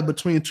provided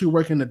between two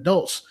working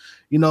adults,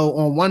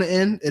 on one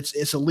end,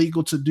 it's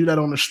illegal to do that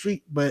on the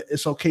street, but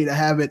it's okay to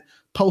have it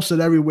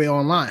posted everywhere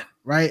online,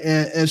 right?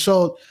 And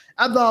so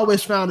I've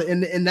always found that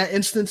in that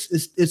instance,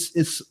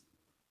 it's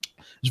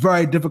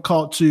very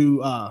difficult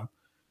to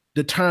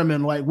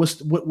determine like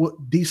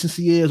what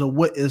decency is or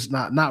what is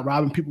not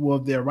robbing people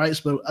of their rights.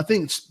 But I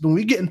think when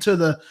we get into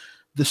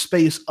the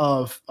space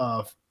of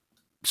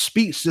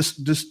speech,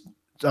 just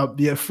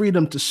the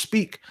freedom to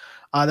speak,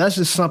 that's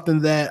just something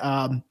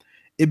that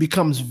it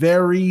becomes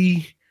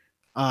very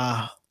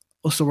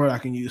what's the word I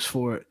can use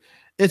for it?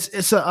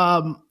 It's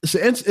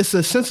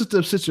a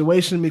sensitive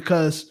situation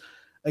because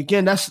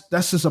again, that's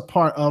just a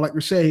part like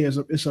we say here,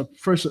 it's our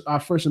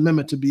First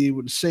Amendment to be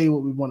able to say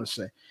what we want to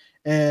say.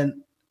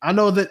 And I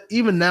know that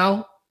even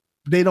now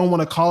they don't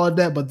want to call it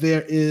that, but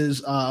there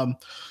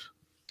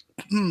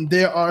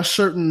are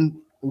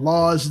certain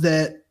laws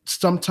that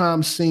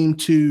sometimes seem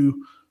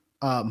to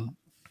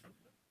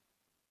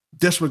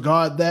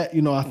disregard that.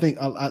 I think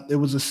it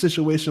was a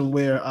situation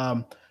where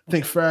I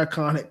think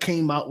Farrakhan had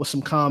came out with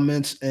some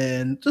comments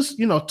and just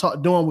doing what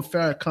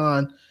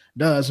Farrakhan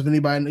does. If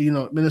anybody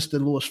Minister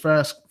Louis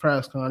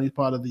Farrakhan, he's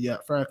part of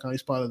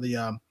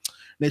the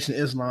Nation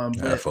of Islam.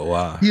 Yeah, for a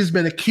while. He's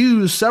been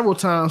accused several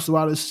times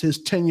throughout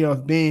his tenure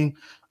of being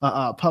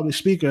a public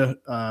speaker.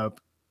 I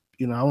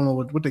don't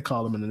know what they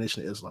call him in the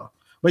Nation of Islam,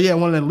 but yeah,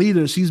 one of the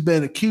leaders. He's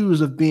been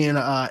accused of being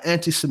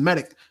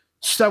anti-Semitic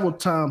several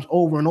times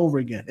over and over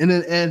again.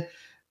 And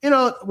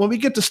when we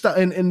get to stuff,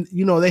 and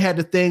they had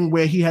the thing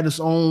where he had his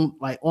own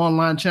like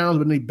online channels,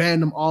 but they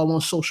banned them all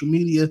on social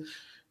media.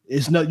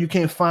 You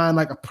can't find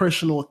like a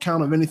personal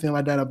account of anything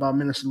like that about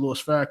Minister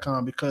Louis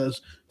Farrakhan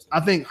because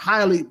I think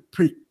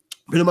pretty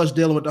much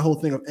dealing with the whole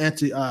thing of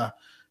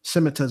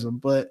anti-Semitism.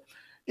 But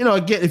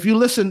again, if you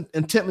listen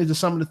intently to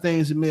some of the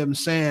things he may have been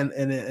saying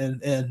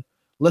and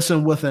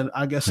listen with an,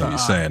 I guess, you're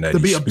saying that to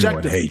be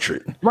objective,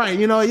 hatred, right?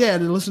 To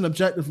listen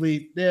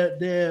objectively,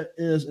 there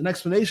is an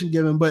explanation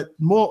given, but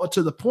more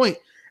to the point.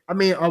 I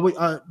mean, are we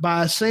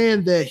by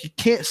saying that he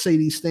can't say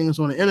these things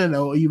on the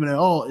internet or even at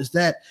all? Is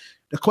that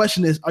the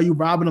question? Is are you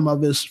robbing him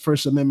of his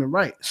First Amendment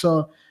right?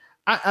 So,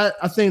 I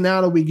think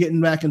now that we're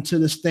getting back into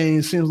this thing,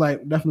 it seems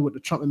like definitely with the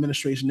Trump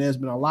administration, there's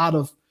been a lot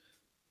of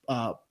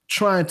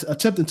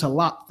attempting to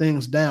lock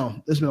things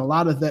down. There's been a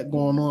lot of that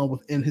going on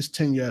within his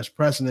tenure as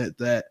president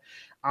that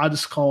I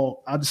just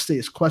say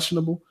it's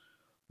questionable.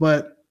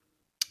 But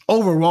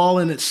overall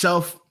in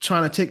itself,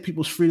 trying to take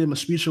people's freedom of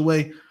speech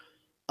away,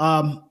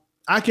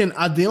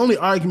 the only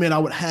argument I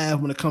would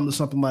have when it comes to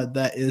something like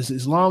that is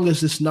as long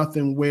as it's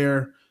nothing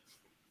where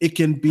it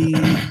can be,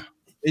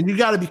 and you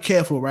got to be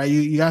careful, right?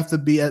 You have to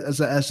be as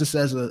a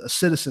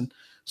citizen,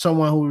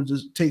 someone who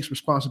just takes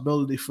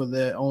responsibility for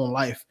their own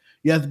life.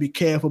 You have to be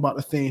careful about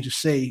the things you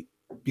say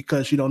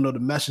because you don't know the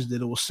message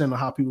that it will send or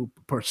how people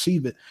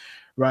perceive it,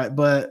 right?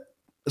 But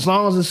as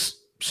long as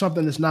it's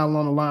something that's not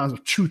along the lines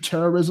of true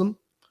terrorism,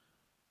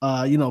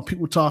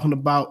 people talking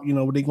about,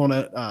 they're going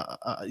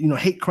to,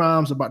 hate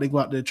crimes about they go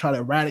out there to try to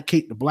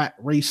eradicate the black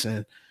race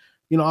and,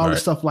 all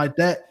this stuff like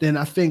that, then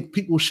I think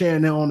people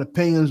sharing their own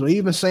opinions or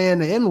even saying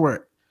the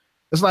N-word,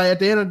 it's like at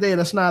the end of the day,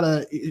 that's not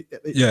a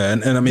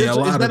and I mean a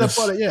lot of this.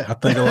 I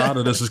think a lot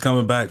of this is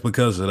coming back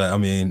because of that. I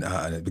mean,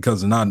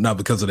 because not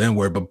because of the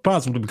N-word, but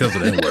possibly because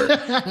of the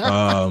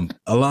N-word.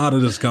 A lot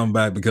of this coming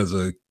back because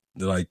of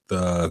like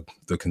the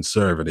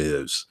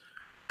conservatives.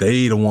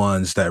 They the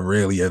ones that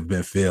really have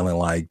been feeling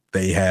like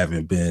they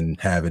haven't been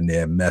having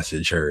their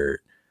message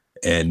heard,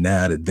 and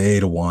now that they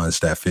the ones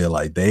that feel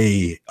like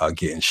they are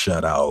getting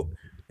shut out.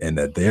 And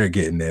that they're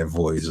getting their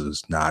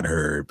voices not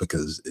heard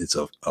because it's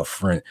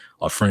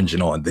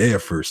infringing on their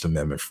First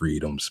Amendment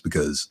freedoms.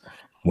 Because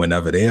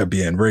whenever they're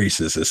being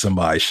racist, if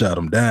somebody shut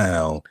them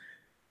down,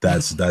 they're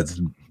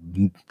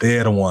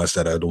the ones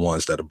that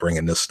are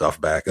bringing this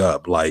stuff back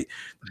up. Like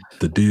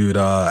the dude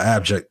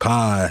Abject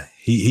Pie,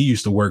 he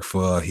used to work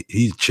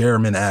he's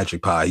chairman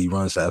Abject Pie. He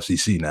runs the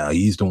FCC now.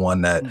 He's the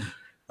one that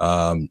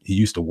he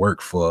used to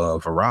work for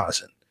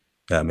Verizon.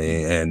 I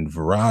mean, and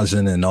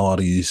Verizon and all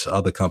these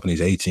other companies,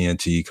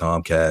 AT&T,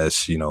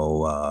 Comcast,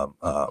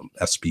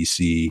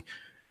 SBC,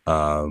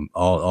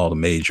 all the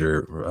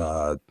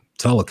major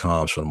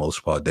telecoms for the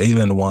most part. They've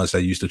been the ones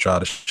that used to try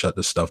to shut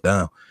this stuff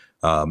down,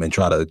 and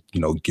try to,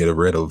 get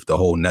rid of the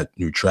whole net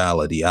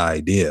neutrality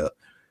idea,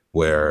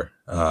 where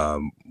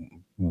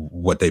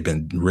what they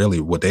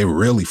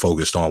really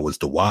focused on was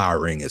the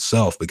wiring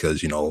itself,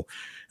 because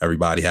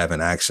everybody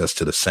having access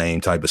to the same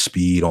type of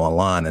speed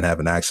online and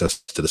having access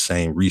to the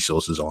same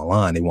resources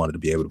online. They wanted to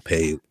be able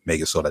to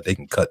make it so that they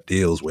can cut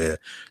deals where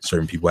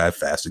certain people have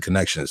faster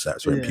connections,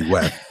 that certain people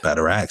have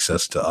better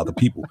access to other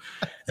people.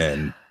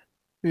 And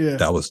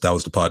that was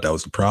the part that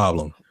was the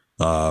problem.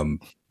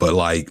 But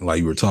like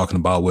you were talking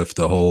about with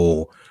the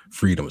whole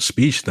freedom of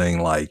speech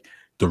thing, like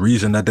the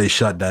reason that they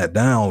shut that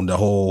down, the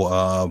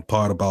whole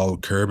part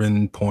about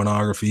curbing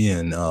pornography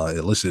and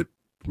illicit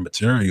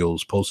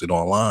materials posted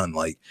online,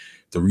 like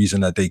the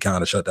reason that they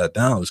kind of shut that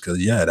down is because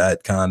that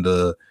kind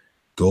of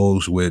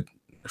goes with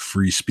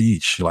free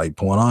speech. Like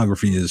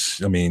pornography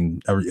is,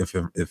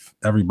 if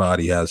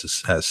everybody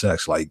has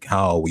sex, like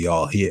how are we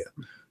all here?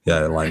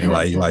 Like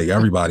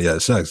everybody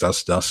has sex.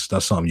 That's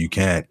something you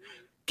can't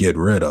get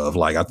rid of.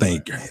 Like I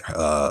think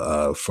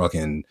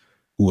fucking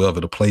whoever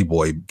the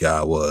Playboy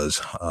guy was,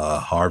 Hugh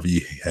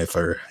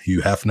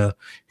Hefner.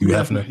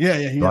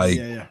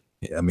 Yeah.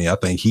 I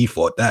think he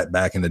fought that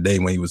back in the day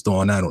when he was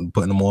doing that and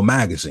putting them on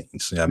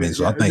magazines. So I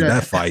think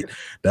that fight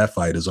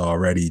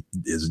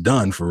is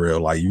done for real.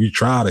 Like you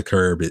try to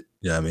curb it,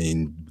 they're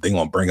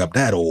gonna bring up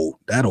that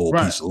old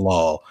piece of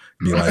law,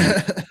 be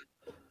like,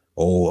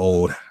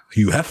 old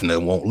Hugh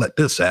Hefner won't let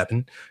this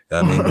happen.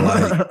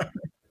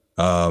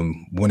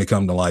 When it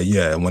comes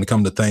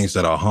to things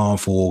that are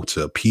harmful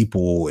to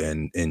people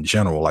in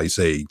general, like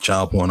say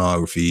child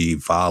pornography,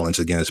 violence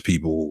against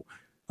people,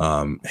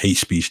 hate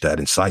speech that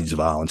incites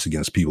violence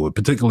against people,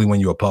 particularly when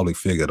you're a public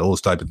figure, those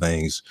type of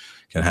things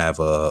can have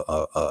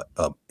a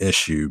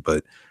issue.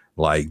 But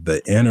like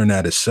the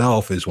internet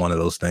itself is one of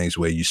those things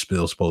where you're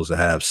still supposed to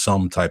have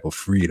some type of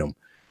freedom.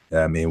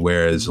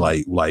 Whereas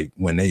like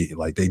when they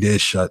did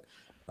shut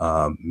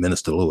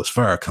Minister Louis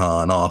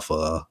Farrakhan off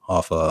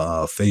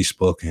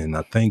Facebook and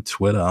I think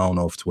Twitter. I don't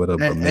know if Twitter,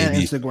 but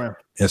maybe Instagram.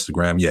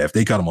 Yeah, if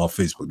they cut him off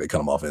Facebook, they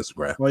cut him off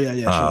Instagram. Well,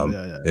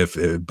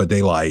 sure. But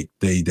they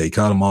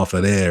cut him off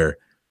of there,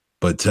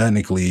 but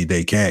technically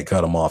they can't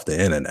cut him off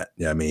the internet.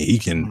 He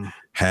can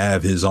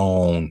have his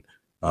own.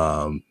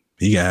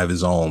 He can have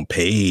his own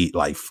paid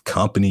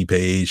company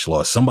page,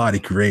 or somebody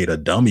create a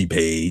dummy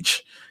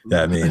page.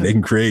 They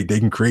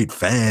can create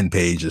fan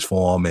pages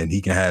for him, and he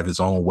can have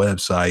his own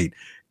website.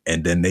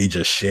 And then they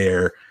just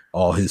share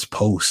all his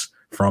posts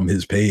from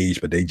his page,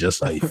 but they just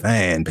like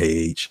fan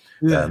page.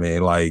 Yeah.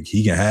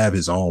 He can have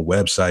his own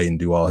website and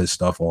do all his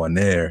stuff on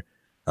there.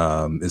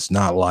 It's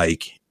not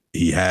like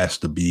he has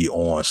to be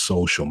on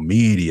social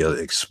media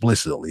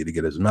explicitly to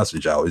get his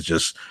message out. It's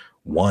just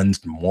one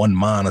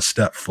minor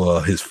step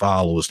for his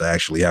followers to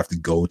actually have to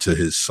go to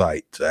his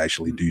site to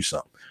actually do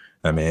something.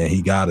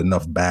 He got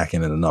enough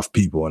backing and enough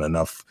people and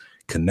enough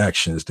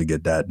connections to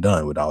get that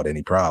done without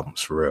any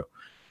problems, for real.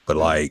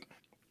 But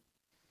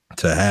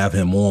to have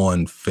him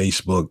on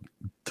Facebook,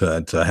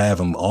 to have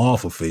him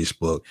off of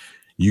Facebook,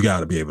 you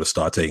got to be able to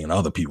start taking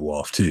other people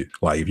off too.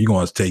 Like if you're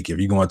going to take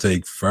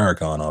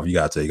Farrakhan off, you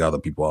got to take other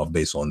people off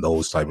based on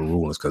those type of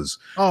rulings. Because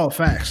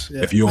facts.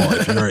 Yeah. If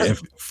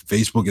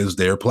Facebook is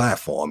their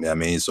platform,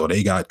 so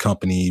they got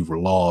company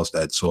laws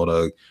that sort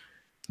of,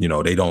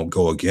 they don't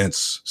go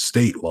against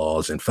state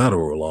laws and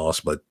federal laws,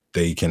 but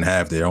they can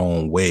have their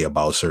own way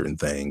about certain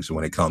things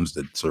when it comes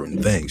to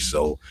certain things.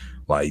 So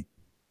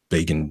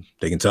they can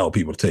tell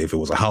people to take, if it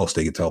was a house,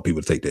 they can tell people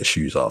to take their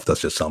shoes off.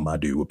 That's just something I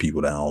do with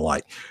people that I don't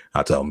like.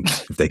 I tell them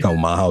if they come to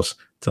my house,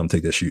 tell them to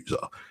take their shoes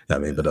off.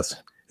 But that's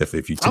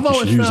if you take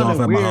your shoes off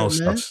at my house,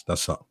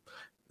 that's something.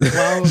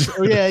 Well, I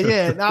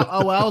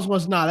was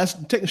once not. That's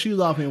taking shoes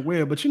off and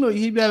weird. But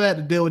you never had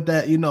to deal with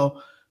that.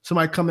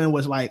 Somebody come in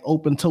with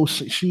open toe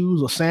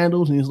shoes or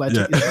sandals, and he's like,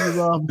 take your shoes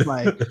off. It's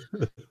like,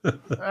 all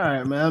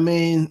right,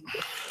 man.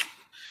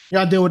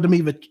 Y'all deal with them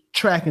either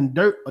tracking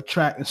dirt or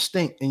tracking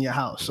stink in your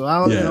house. So I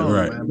don't know,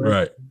 man.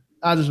 Right.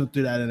 I just went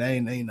through that and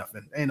ain't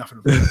nothing. Ain't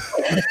nothing.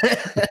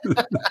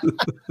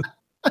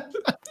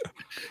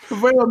 For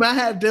real, man, I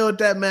had to deal with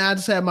that, man. I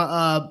just had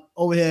my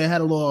over here, had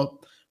a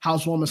little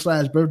housewarming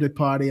 / birthday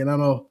party, and I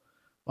know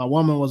my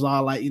woman was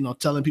all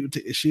telling people to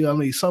take their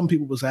shoe. Some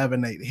people was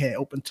having they had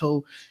open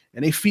toe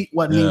and their feet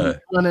wasn't even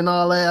running and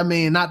all that.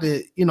 Not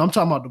that I'm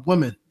talking about the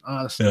women,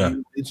 honestly. Yeah.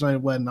 It's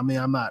not wasn't.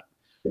 I'm not.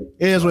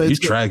 It is what it's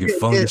dragging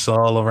fungus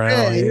all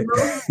around here.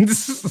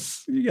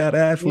 You got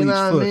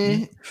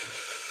athlete's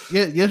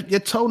foot. Your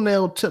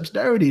toenail tips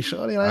dirty,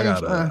 shorty. I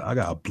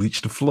gotta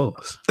bleach the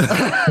floors.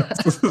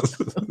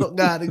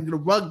 God,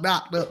 the rug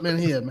knocked up in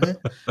here, man.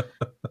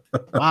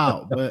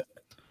 Wow,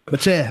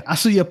 but yeah, I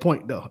see your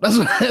point though. That's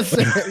what I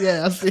said.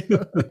 Yeah, I see.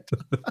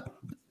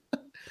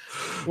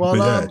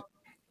 Well,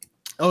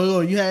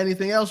 you had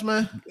anything else,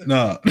 man?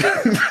 No.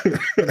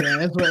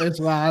 That's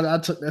why I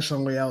took that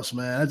somewhere else,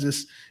 man.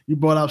 You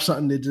brought up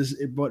something that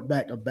it brought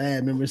back a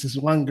bad memory. This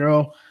one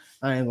girl,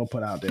 I ain't gonna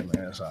put out there,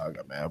 man. It's all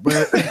good, man.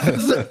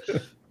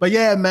 But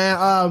yeah,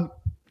 man.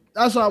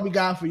 that's all we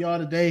got for y'all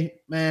today,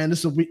 man. This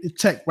is a Weekly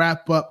Tech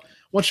wrap up.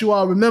 Once you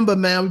all remember,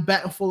 man, we're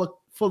back in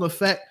full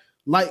effect.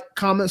 Like,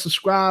 comment,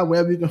 subscribe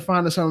wherever you can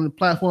find us on the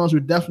platforms.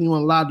 We're definitely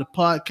on a lot of the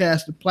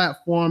podcast, the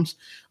platforms.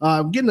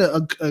 Getting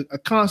a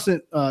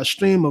constant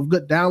stream of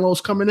good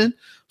downloads coming in.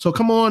 So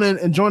come on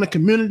and join the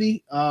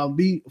community.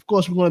 Of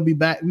course, we're going to be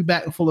back. We're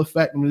back in full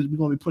effect, and we're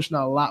going to be pushing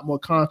out a lot more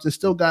content.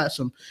 Still got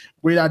some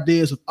great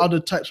ideas of other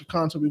types of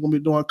content we're going to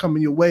be doing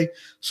coming your way.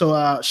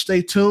 So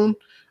stay tuned.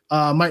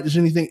 Mike, does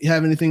you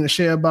have anything to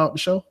share about the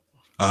show?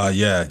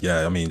 Yeah.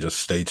 I mean, just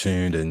stay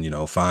tuned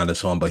and, find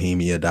us on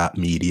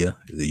bohemia.media.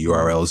 The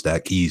URL's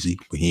that easy,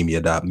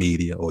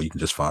 bohemia.media, or you can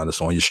just find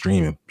us on your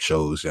streaming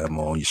shows,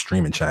 on your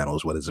streaming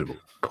channels. What is it?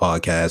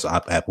 Podcasts,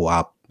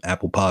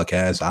 Apple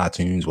Podcasts,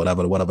 iTunes,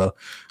 whatever.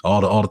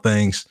 All the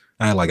things.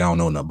 I don't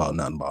know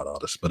nothing about all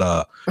this.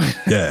 But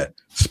yeah,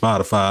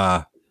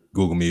 Spotify,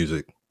 Google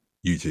Music,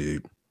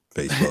 YouTube,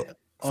 Facebook.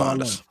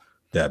 Find us.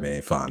 Yeah,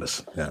 man, find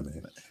us. Yeah,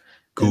 man.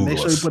 And make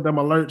sure you put them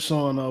alerts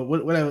on,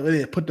 whatever it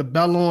is. Put the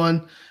bell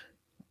on,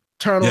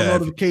 turn on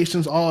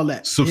notifications, all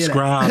that.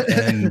 Subscribe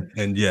and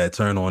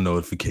turn on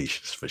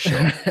notifications for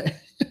sure.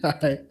 All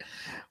right.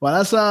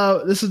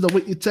 Well, this is the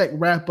Weekly Tech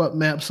wrap up,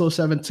 man. Episode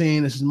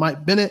 17. This is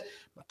Mike Bennett,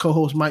 my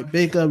co-host Mike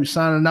Baker. We're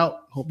signing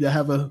out. Hope y'all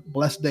have a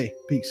blessed day.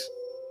 Peace.